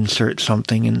to insert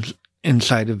something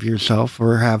inside of yourself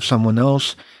or have someone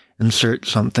else insert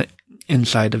something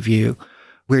inside of you,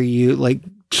 where you like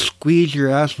squeeze your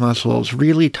ass muscles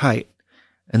really tight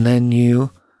and then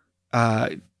you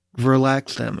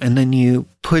relax them and then you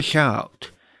push out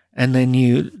and then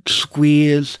you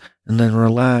squeeze and then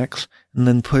relax and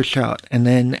then push out. And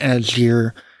then as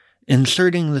you're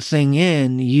inserting the thing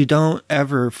in, you don't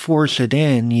ever force it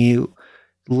in. You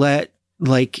let,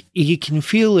 like, you can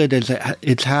feel it as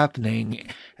it's happening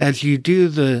as you do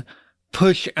the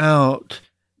push out,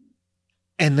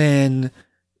 and then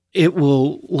it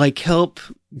will like help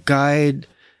guide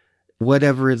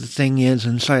whatever the thing is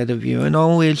inside of you. And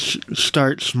always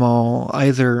start small,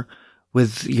 either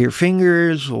with your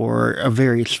fingers or a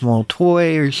very small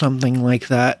toy or something like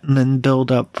that, and then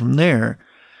build up from there.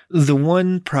 The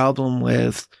one problem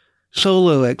with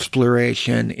solo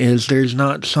exploration is there's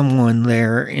not someone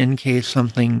there in case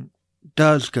something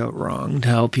does go wrong to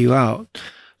help you out.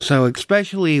 So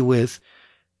especially with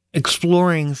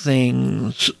exploring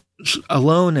things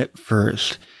alone at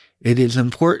first, it is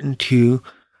important to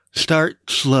start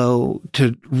slow,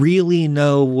 to really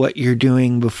know what you're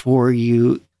doing before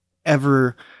you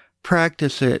ever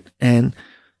practice it, and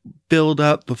build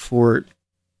up before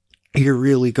you're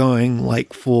really going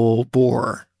like full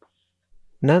bore.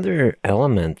 Another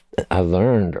element I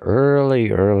learned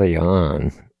early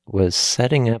on was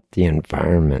setting up the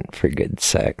environment for good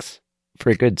sex,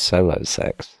 for good solo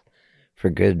sex, for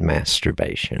good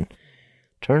masturbation.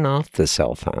 Turn off the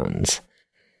cell phones.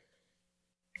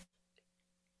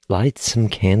 Light some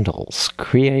candles.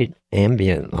 Create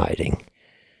ambient lighting.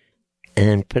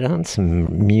 And put on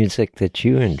some music that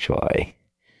you enjoy.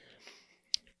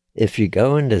 If you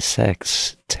go into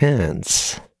sex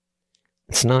tense,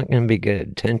 it's not going to be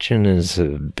good. Tension is a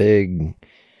big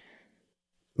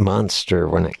monster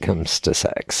when it comes to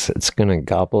sex. It's going to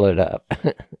gobble it up.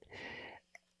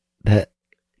 But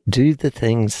do the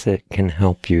things that can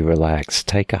help you relax.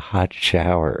 Take a hot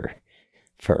shower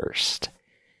first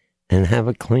and have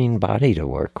a clean body to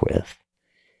work with.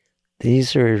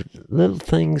 These are little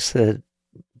things that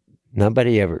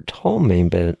nobody ever told me,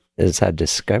 but as I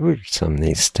discovered some of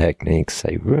these techniques,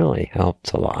 they really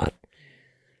helped a lot.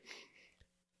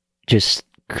 Just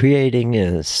creating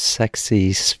a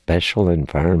sexy, special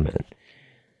environment.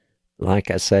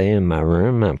 Like I say, in my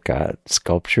room, I've got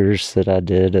sculptures that I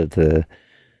did of the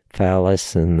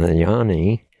phallus and the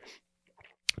yoni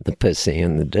the pussy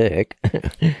and the dick.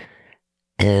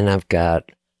 And I've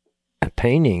got a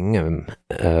painting,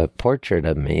 a portrait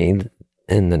of me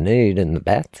in the nude in the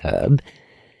bathtub.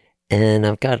 And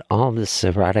I've got all this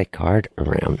erotic art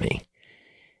around me.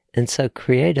 And so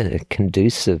create a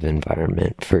conducive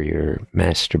environment for your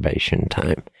masturbation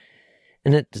time.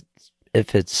 And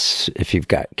if you've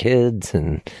got kids,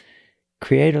 and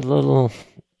create a little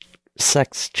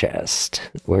sex chest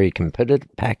where you can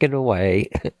pack it away,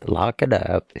 lock it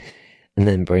up, and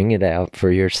then bring it out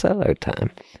for your solo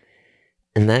time.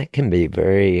 And that can be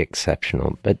very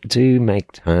exceptional, but do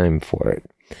make time for it.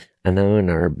 I know in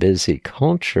our busy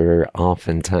culture,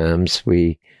 oftentimes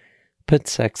we put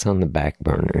sex on the back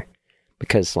burner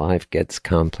because life gets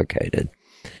complicated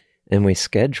and we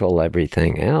schedule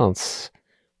everything else.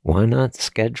 Why not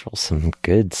schedule some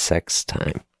good sex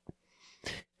time?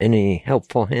 Any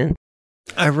helpful hints?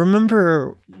 I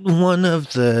remember one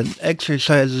of the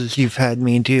exercises you've had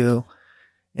me do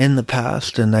in the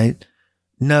past, and I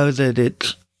know that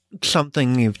it's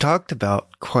something you've talked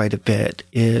about quite a bit,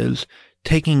 is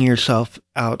taking yourself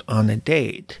out on a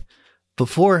date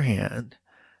beforehand,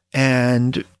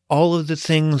 and all of the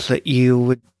things that you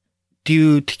would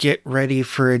do to get ready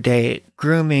for a date,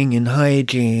 grooming and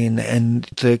hygiene, and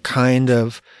the kind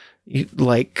of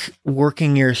like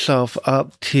working yourself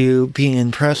up to be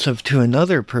impressive to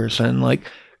another person, like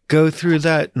go through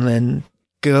that and then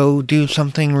go do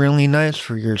something really nice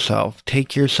for yourself.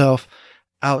 Take yourself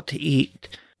out to eat.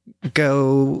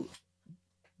 Go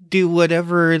do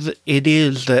whatever it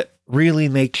is that really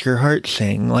makes your heart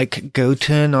sing, like go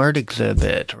to an art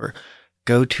exhibit or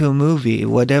go to a movie,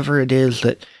 whatever it is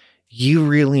that you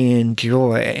really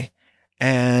enjoy,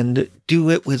 and do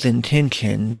it with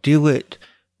intention. Do it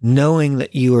knowing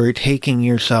that you are taking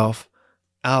yourself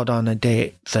out on a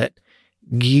date, that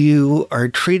you are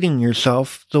treating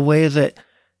yourself the way that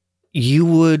you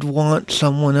would want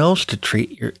someone else to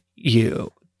treat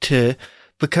you,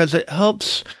 because it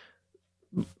helps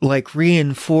like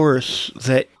reinforce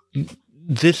that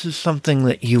this is something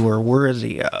that you are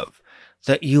worthy of,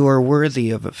 that you are worthy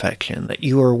of affection, that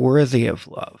you are worthy of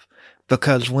love.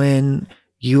 Because when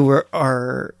you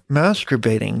are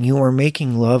masturbating, you are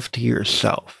making love to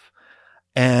yourself.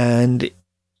 And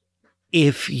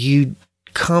if you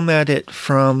come at it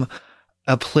from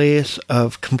a place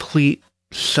of complete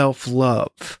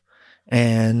self-love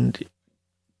and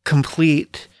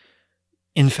complete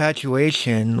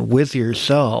infatuation with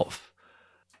yourself,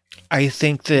 I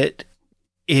think that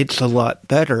it's a lot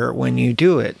better when you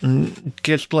do it. And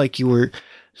just like you were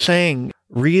saying,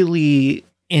 really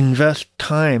invest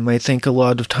time. I think a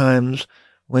lot of times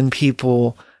when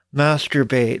people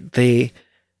masturbate, they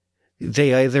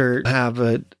either have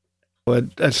a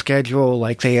schedule,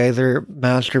 like they either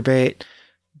masturbate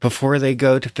before they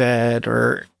go to bed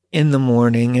or in the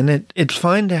morning. And it's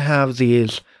fine to have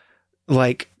these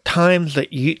like times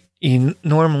that you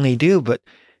normally do, but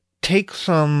take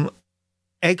some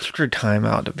extra time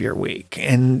out of your week,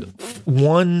 and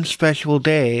one special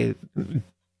day,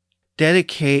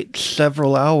 dedicate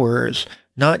several hours,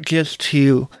 not just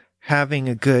to having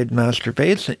a good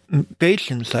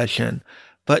masturbation session,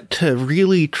 but to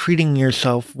really treating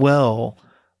yourself well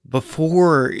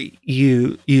before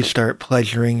you start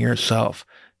pleasuring yourself,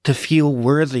 to feel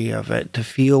worthy of it, to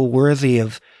feel worthy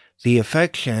of the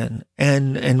affection,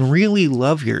 and really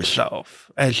love yourself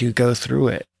as you go through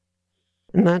it.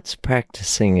 And that's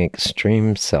practicing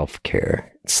extreme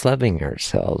self-care. It's loving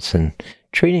ourselves and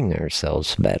treating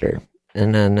ourselves better.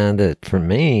 And I know that for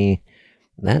me,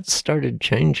 that started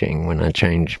changing when I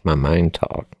changed my mind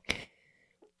talk.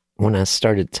 When I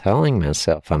started telling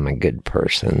myself I'm a good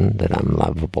person, that I'm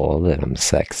lovable, that I'm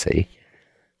sexy,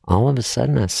 all of a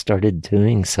sudden I started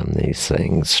doing some of these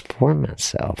things for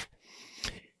myself.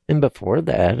 And before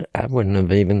that, I wouldn't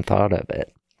have even thought of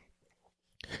it.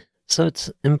 So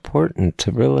it's important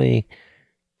to really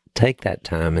take that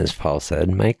time, as Paul said,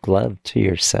 make love to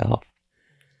yourself.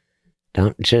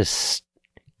 Don't just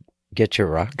get your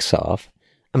rocks off.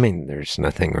 I mean, there's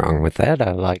nothing wrong with that.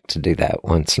 I like to do that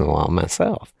once in a while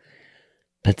myself.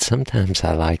 But sometimes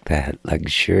I like that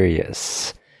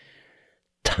luxurious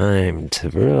time to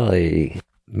really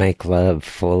make love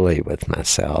fully with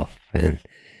myself and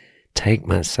take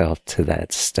myself to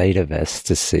that state of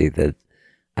ecstasy that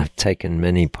I've taken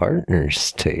many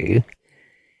partners to.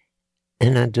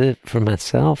 And I do it for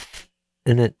myself,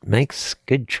 and it makes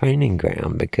good training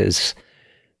ground because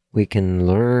we can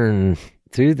learn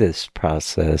through this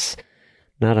process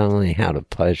not only how to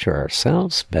pleasure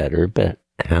ourselves better, but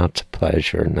how to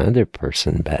pleasure another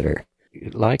person better.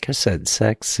 Like I said,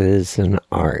 sex is an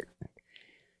art.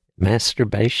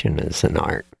 Masturbation is an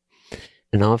art.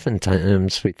 And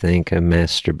oftentimes we think of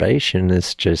masturbation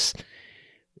as just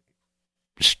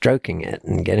stroking it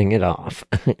and getting it off.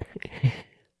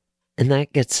 And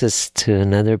that gets us to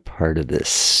another part of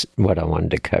this. What I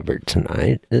wanted to cover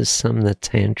tonight is some of the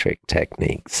tantric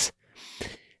techniques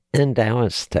and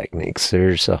Taoist techniques.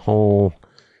 There's a whole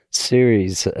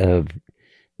series of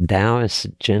Taoist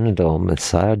genital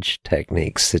massage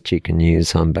techniques that you can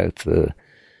use on both the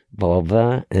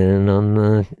vulva and on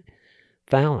the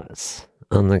phallus,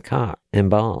 on the cock and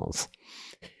balls.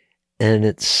 And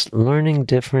it's learning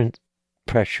different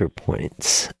pressure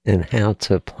points and how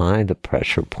to apply the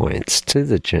pressure points to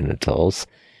the genitals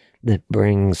that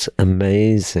brings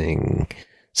amazing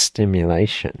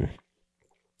stimulation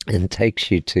and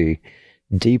takes you to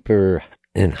deeper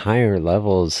and higher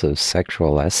levels of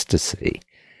sexual ecstasy.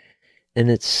 And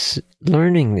it's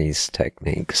learning these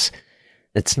techniques.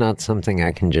 It's not something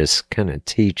I can just kind of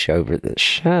teach over the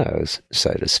shows,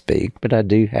 so to speak, but I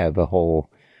do have a whole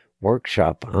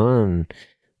workshop on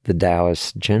the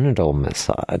Taoist genital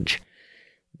massage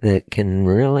that can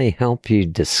really help you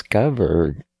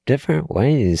discover different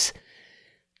ways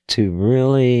to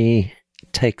really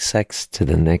take sex to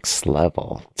the next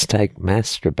level, to take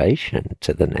masturbation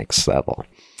to the next level.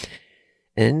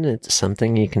 And it's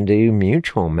something you can do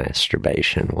mutual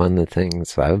masturbation. One of the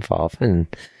things I've often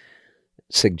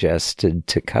suggested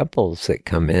to couples that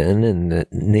come in and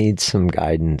that need some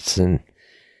guidance and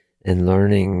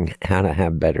learning how to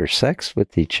have better sex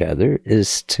with each other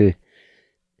is to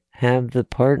have the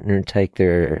partner take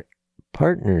their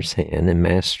partner's hand and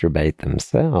masturbate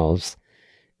themselves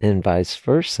and vice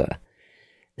versa.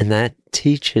 And that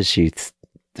teaches you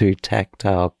through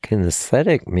tactile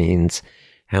kinesthetic means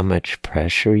how much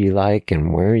pressure you like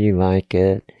and where you like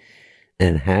it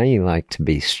and how you like to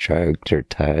be stroked or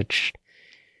touched.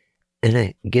 And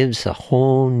it gives a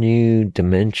whole new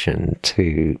dimension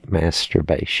to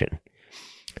masturbation.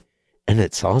 And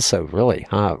it's also really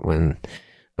hot when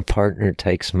a partner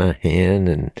takes my hand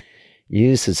and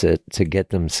uses it to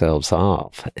get themselves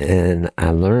off. And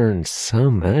I learned so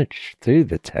much through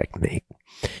the technique.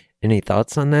 Any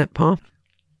thoughts on that, Paul?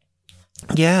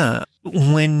 Yeah.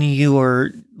 When you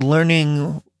are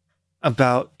learning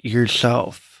about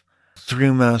yourself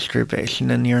through masturbation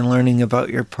and you're learning about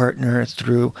your partner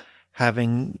through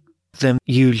having them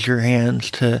use your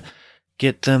hands to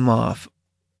get them off,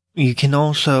 you can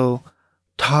also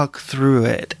talk through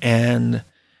it. And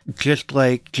just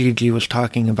like Gigi was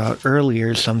talking about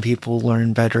earlier, some people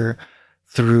learn better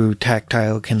through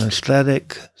tactile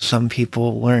kinesthetic. Some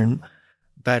people learn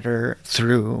better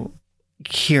through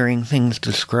hearing things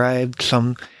described.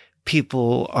 Some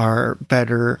people are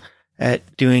better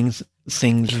at doing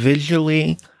things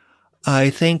visually. I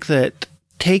think that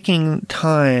taking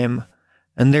time,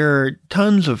 and there are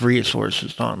tons of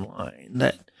resources online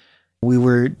that we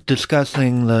were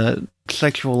discussing the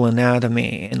sexual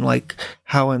anatomy and like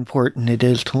how important it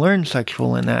is to learn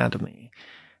sexual anatomy,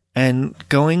 and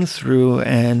going through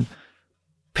and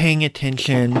paying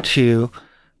attention to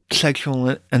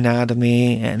sexual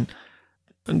anatomy and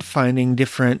finding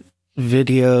different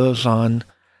videos on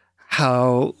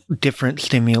how different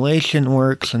stimulation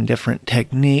works and different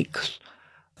techniques.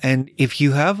 And if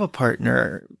you have a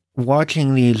partner,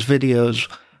 watching these videos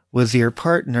with your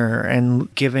partner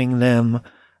and giving them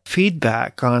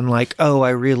feedback on like, oh, I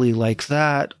really like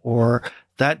that, or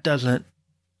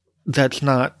that's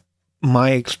not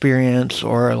my experience,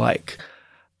 or like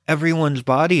everyone's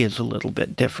body is a little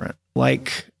bit different.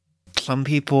 Like some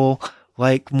people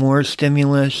like more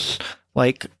stimulus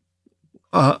like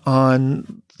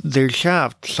on their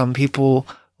shaft. Some people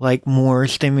like more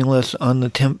stimulus on the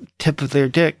tip of their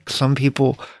dick. Some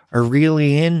people are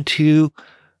really into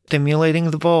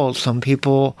stimulating the balls. Some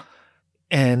people,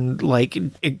 and like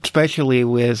especially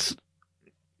with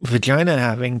vagina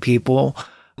having people,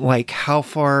 like how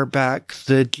far back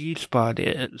the G-spot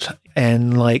is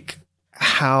and like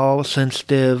how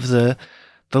sensitive the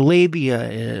labia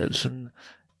is. And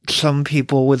some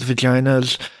people with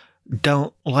vaginas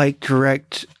don't like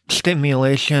direct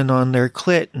stimulation on their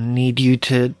clit and need you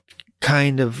to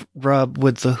kind of rub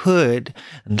with the hood.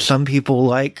 And some people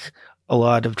like a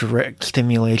lot of direct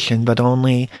stimulation, but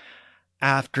only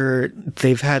after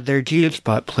they've had their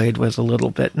G-spot played with a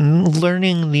little bit. And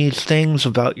learning these things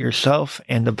about yourself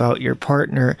and about your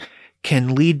partner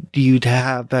can lead you to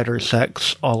have better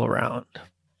sex all around.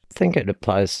 I think it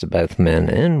applies to both men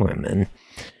and women.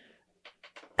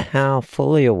 How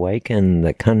fully awakened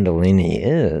the Kundalini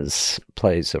is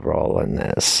plays a role in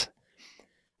this.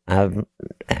 I've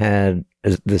had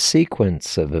the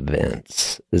sequence of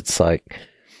events. It's like,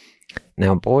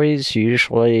 now boys,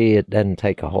 usually it doesn't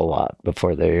take a whole lot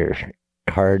before they're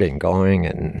hard and going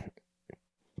and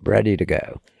ready to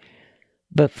go.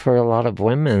 But for a lot of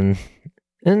women,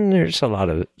 and there's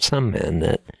some men,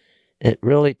 that it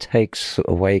really takes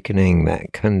awakening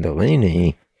that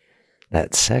Kundalini,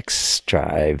 that sex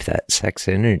drive, that sex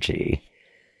energy,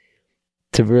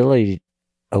 to really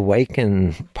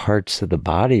awaken parts of the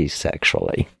body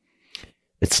sexually.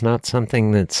 It's not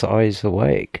something that's always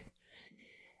awake.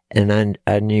 And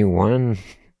I knew one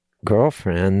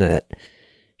girlfriend that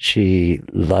she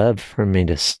loved for me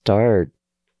to start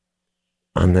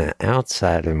on the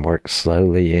outside and work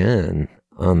slowly in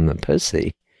on the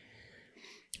pussy.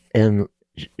 And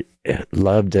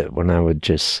loved it when I would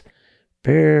just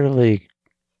barely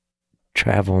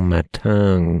travel my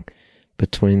tongue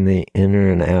between the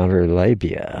inner and outer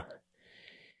labia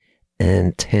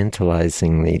and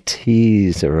tantalizingly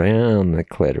tease around the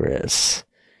clitoris.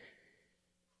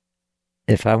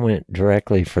 If I went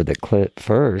directly for the clit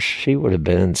first, she would have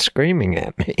been screaming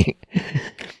at me.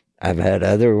 I've had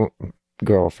other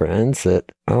girlfriends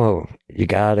that, oh, you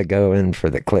got to go in for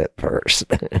the clit first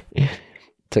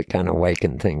to kind of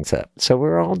waken things up. So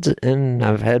and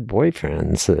I've had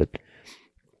boyfriends that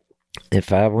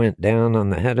if I went down on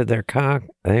the head of their cock,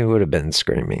 they would have been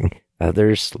screaming.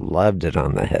 Others loved it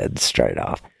on the head straight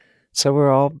off. So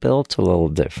we're all built a little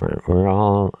different.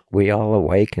 We all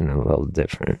awaken a little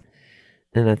different.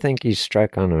 And I think you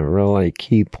struck on a really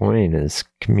key point, is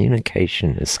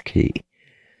communication is key.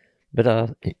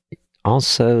 But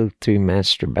also through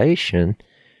masturbation,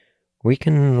 we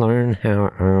can learn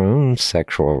how our own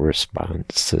sexual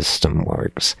response system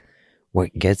works,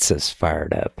 what gets us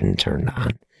fired up and turned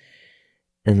on.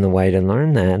 And the way to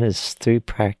learn that is through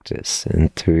practice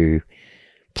and through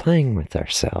playing with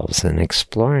ourselves and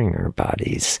exploring our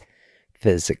bodies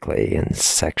physically and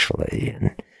sexually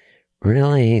and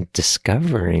really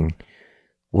discovering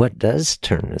what does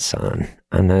turn us on.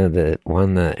 I know that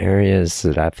one of the areas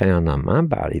that I found on my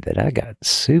body that I got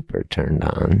super turned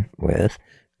on with,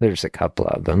 there's a couple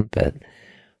of them, but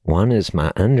one is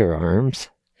my underarms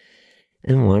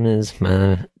and one is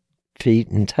my feet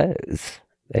and toes.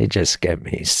 They just get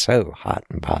me so hot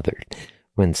and bothered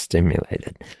when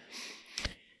stimulated.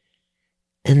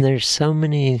 And there's so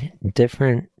many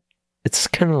different, it's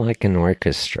kind of like an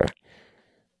orchestra.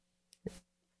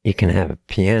 You can have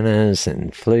pianos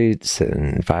and flutes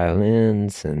and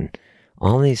violins and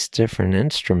all these different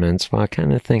instruments. Well, I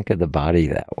kind of think of the body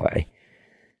that way.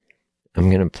 I'm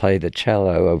going to play the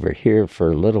cello over here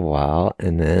for a little while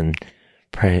and then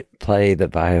play the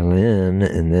violin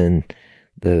and then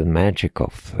the magical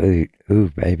flute.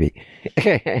 Ooh, baby.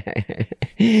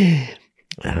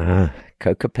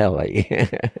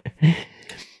 Cocapelli.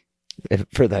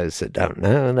 For those that don't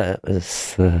know, that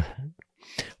was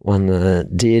one of the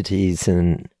deities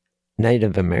in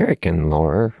Native American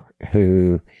lore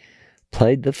who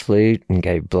played the flute and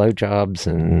gave blowjobs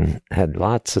and had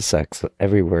lots of sex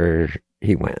everywhere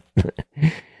he went.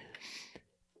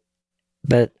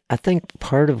 But I think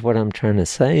part of what I'm trying to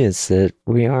say is that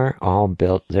we are all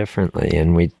built differently,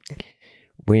 and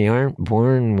we aren't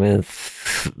born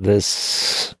with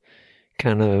this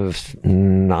kind of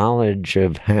knowledge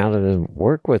of how to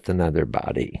work with another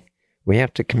body. We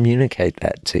have to communicate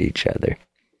that to each other.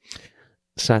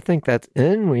 So I think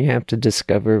and we have to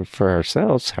discover for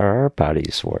ourselves how our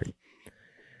bodies work.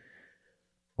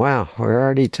 Wow, we're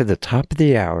already to the top of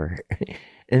the hour.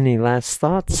 Any last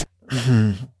thoughts?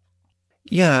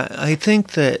 Yeah, I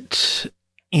think that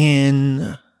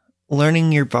in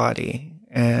learning your body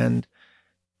and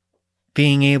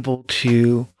being able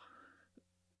to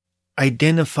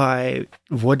identify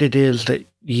what it is that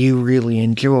you really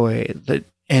enjoy,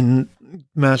 and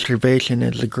masturbation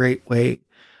is a great way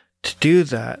to do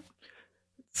that.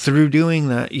 Through doing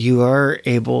that, you are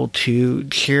able to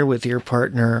share with your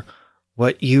partner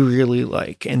what you really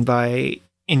like. And by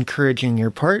encouraging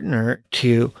your partner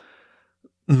to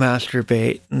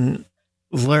masturbate and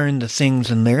learn the things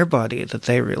in their body that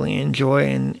they really enjoy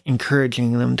and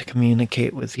encouraging them to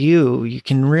communicate with you, you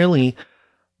can really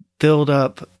build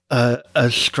up a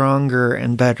stronger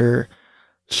and better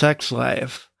sex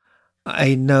life.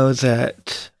 I know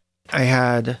that I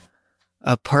had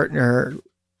a partner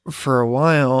for a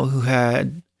while who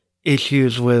had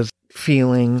issues with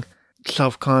feeling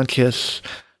self-conscious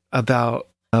about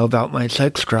my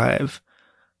sex drive.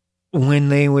 When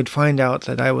they would find out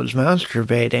that I was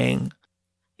masturbating,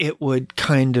 it would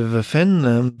kind of offend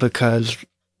them because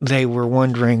they were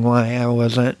wondering why I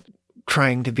wasn't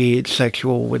trying to be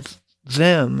sexual with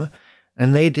them,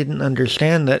 and they didn't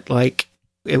understand that, like,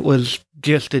 it was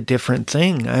just a different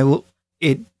thing. I was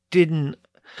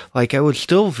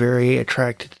still very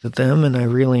attracted to them, and I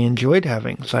really enjoyed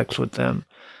having sex with them,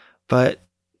 but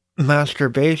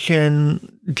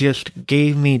masturbation just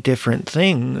gave me different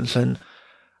things. And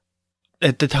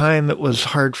at the time, it was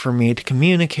hard for me to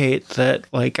communicate that,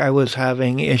 like, I was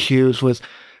having issues with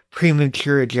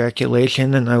premature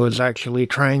ejaculation, and I was actually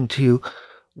trying to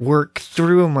work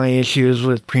through my issues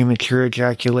with premature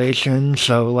ejaculation.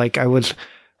 So, like, I was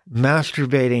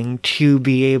masturbating to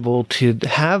be able to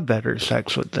have better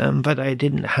sex with them, but I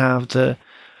didn't have the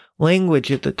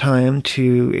language at the time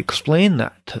to explain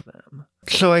that to them.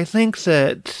 So I think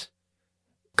that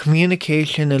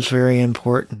communication is very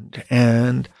important,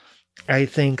 and I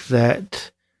think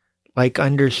that, like,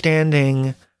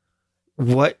 understanding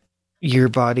what your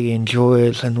body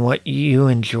enjoys and what you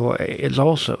enjoy is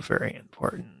also very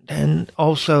important. And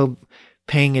also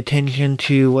paying attention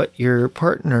to what your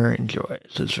partner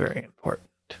enjoys is very important.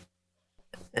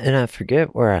 And I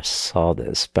forget where I saw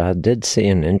this, but I did see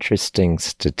an interesting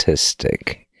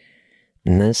statistic.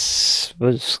 And this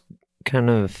was kind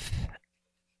of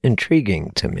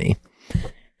intriguing to me.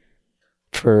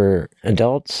 For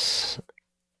adults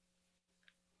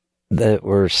that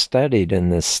were studied in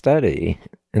this study,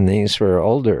 and these were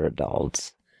older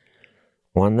adults,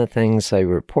 one of the things they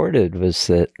reported was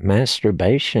that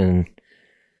masturbation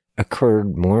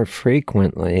occurred more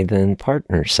frequently than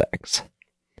partner sex.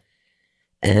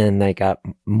 And they got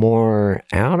more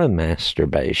out of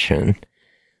masturbation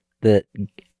that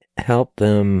helped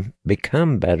them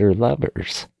become better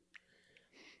lovers.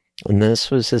 And this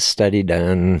was a study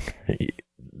done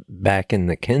back in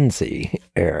the Kinsey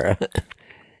era.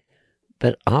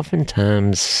 But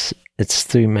oftentimes, it's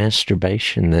through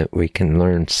masturbation that we can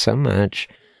learn so much,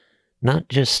 not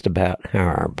just about how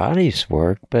our bodies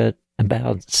work, but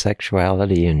about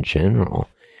sexuality in general,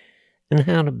 and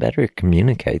how to better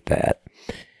communicate that.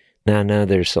 Now, I know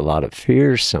there's a lot of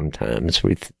fear sometimes.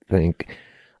 We think,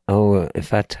 oh,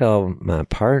 if I tell my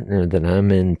partner that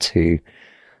I'm into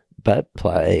butt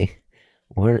play,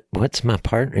 what's my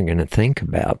partner going to think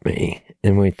about me?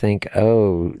 And we think,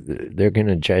 oh, they're going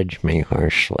to judge me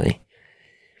harshly.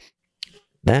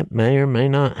 That may or may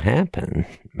not happen.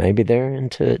 Maybe they're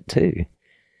into it too.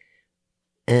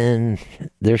 And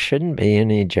there shouldn't be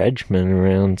any judgment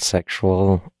around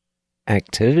sexual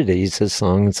activities as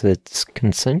long as it's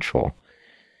consensual.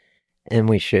 And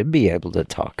we should be able to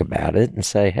talk about it and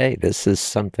say, hey, this is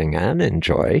something I'd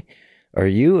enjoy. Are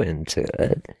you into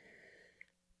it?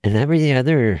 And every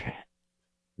other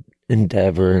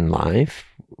endeavor in life,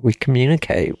 we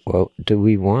communicate. What do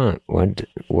we want?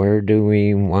 Where do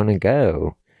we want to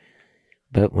go?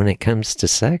 But when it comes to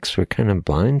sex, we're kind of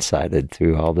blindsided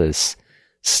through all this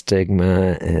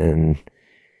stigma and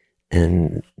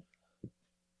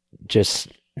just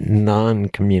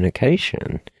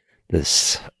non-communication,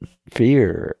 this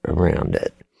fear around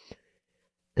it.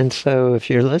 And so if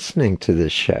you're listening to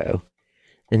this show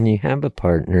and you have a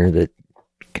partner that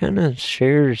kind of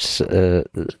shares a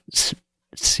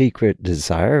secret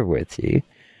desire with you,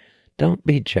 don't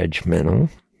be judgmental.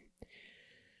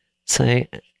 Say,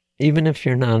 even if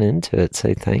you're not into it,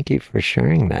 say, thank you for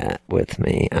sharing that with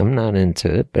me. I'm not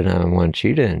into it, but I want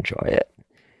you to enjoy it.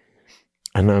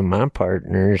 I know my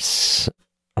partners,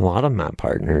 a lot of my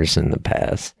partners in the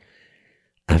past,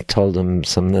 I've told them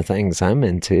some of the things I'm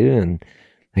into, and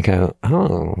they go,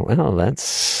 oh, well,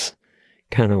 that's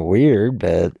kind of weird,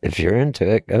 but if you're into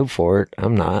it, go for it.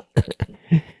 I'm not.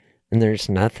 And there's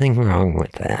nothing wrong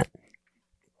with that.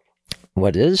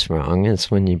 What is wrong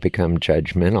is when you become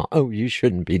judgmental. Oh, you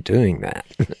shouldn't be doing that.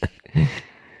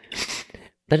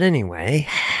 But anyway,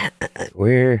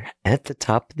 we're at the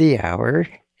top of the hour,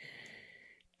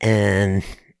 and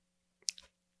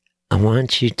I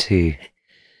want you to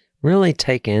really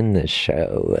take in this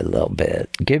show a little bit.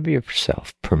 Give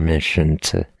yourself permission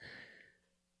to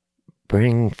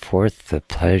bring forth the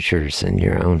pleasures in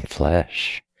your own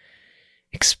flesh.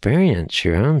 Experience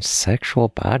your own sexual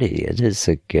body. It is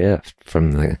a gift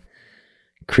from the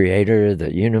Creator,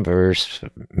 the universe,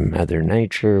 Mother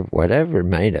Nature, whatever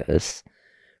made us.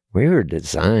 We were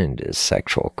designed as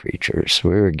sexual creatures.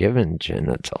 We were given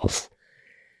genitals.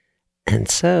 And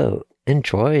so,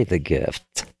 enjoy the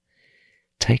gift.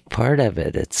 Take part of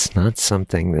it. It's not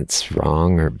something that's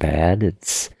wrong or bad.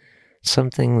 It's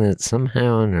something that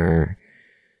somehow in our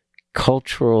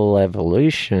cultural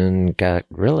evolution got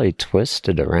really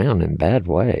twisted around in bad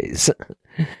ways.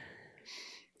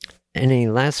 Any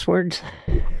last words?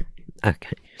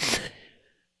 Okay.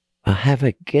 Well, have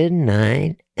a good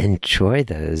night. Enjoy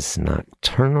those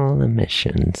nocturnal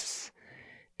emissions.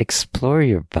 Explore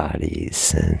your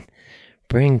bodies and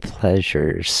bring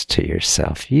pleasures to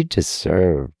yourself. You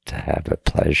deserve to have a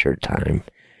pleasure time.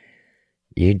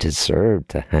 You deserve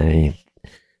to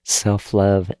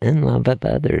self-love and love of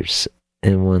others.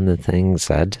 And one of the things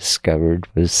I discovered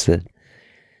was that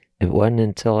it wasn't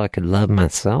until I could love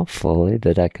myself fully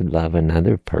that I could love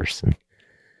another person.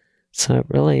 So it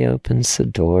really opens the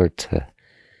door to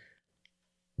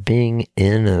being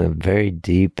in a very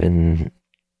deep and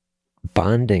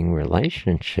bonding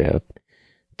relationship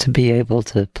to be able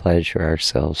to pleasure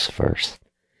ourselves first.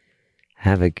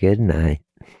 Have a good night.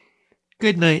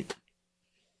 Good night.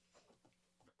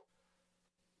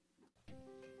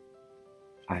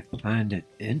 I find it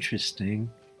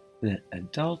interesting that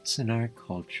adults in our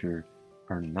culture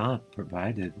are not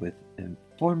provided with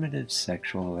informative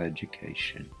sexual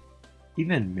education.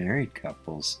 Even married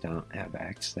couples don't have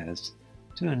access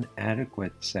to an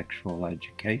adequate sexual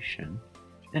education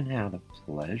and how to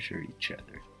pleasure each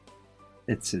other.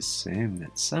 It's assumed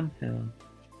that somehow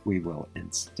we will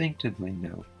instinctively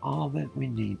know all that we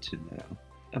need to know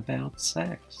about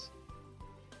sex.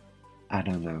 I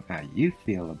don't know how you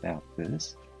feel about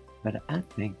this, but I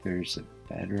think there's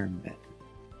a better method.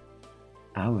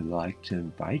 I would like to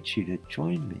invite you to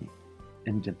join me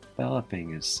in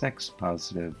developing a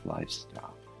sex-positive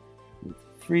lifestyle with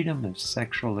freedom of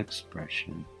sexual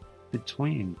expression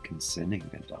between consenting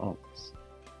adults.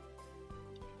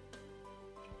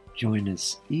 Join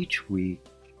us each week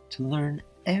to learn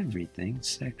everything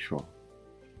sexual.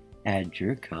 Add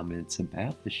your comments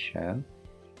about the show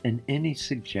and any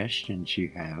suggestions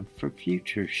you have for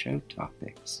future show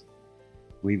topics.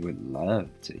 We would love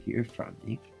to hear from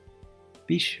you.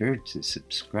 Be sure to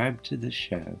subscribe to the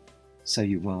show so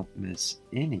you won't miss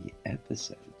any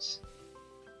episodes.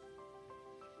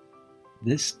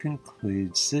 This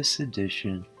concludes this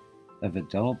edition of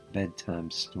Adult Bedtime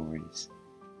Stories.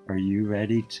 Are you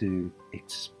ready to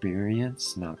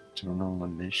experience nocturnal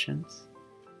emissions?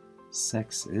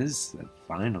 Sex is the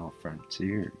final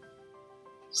frontier,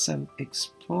 so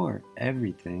explore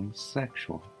everything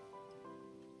sexual.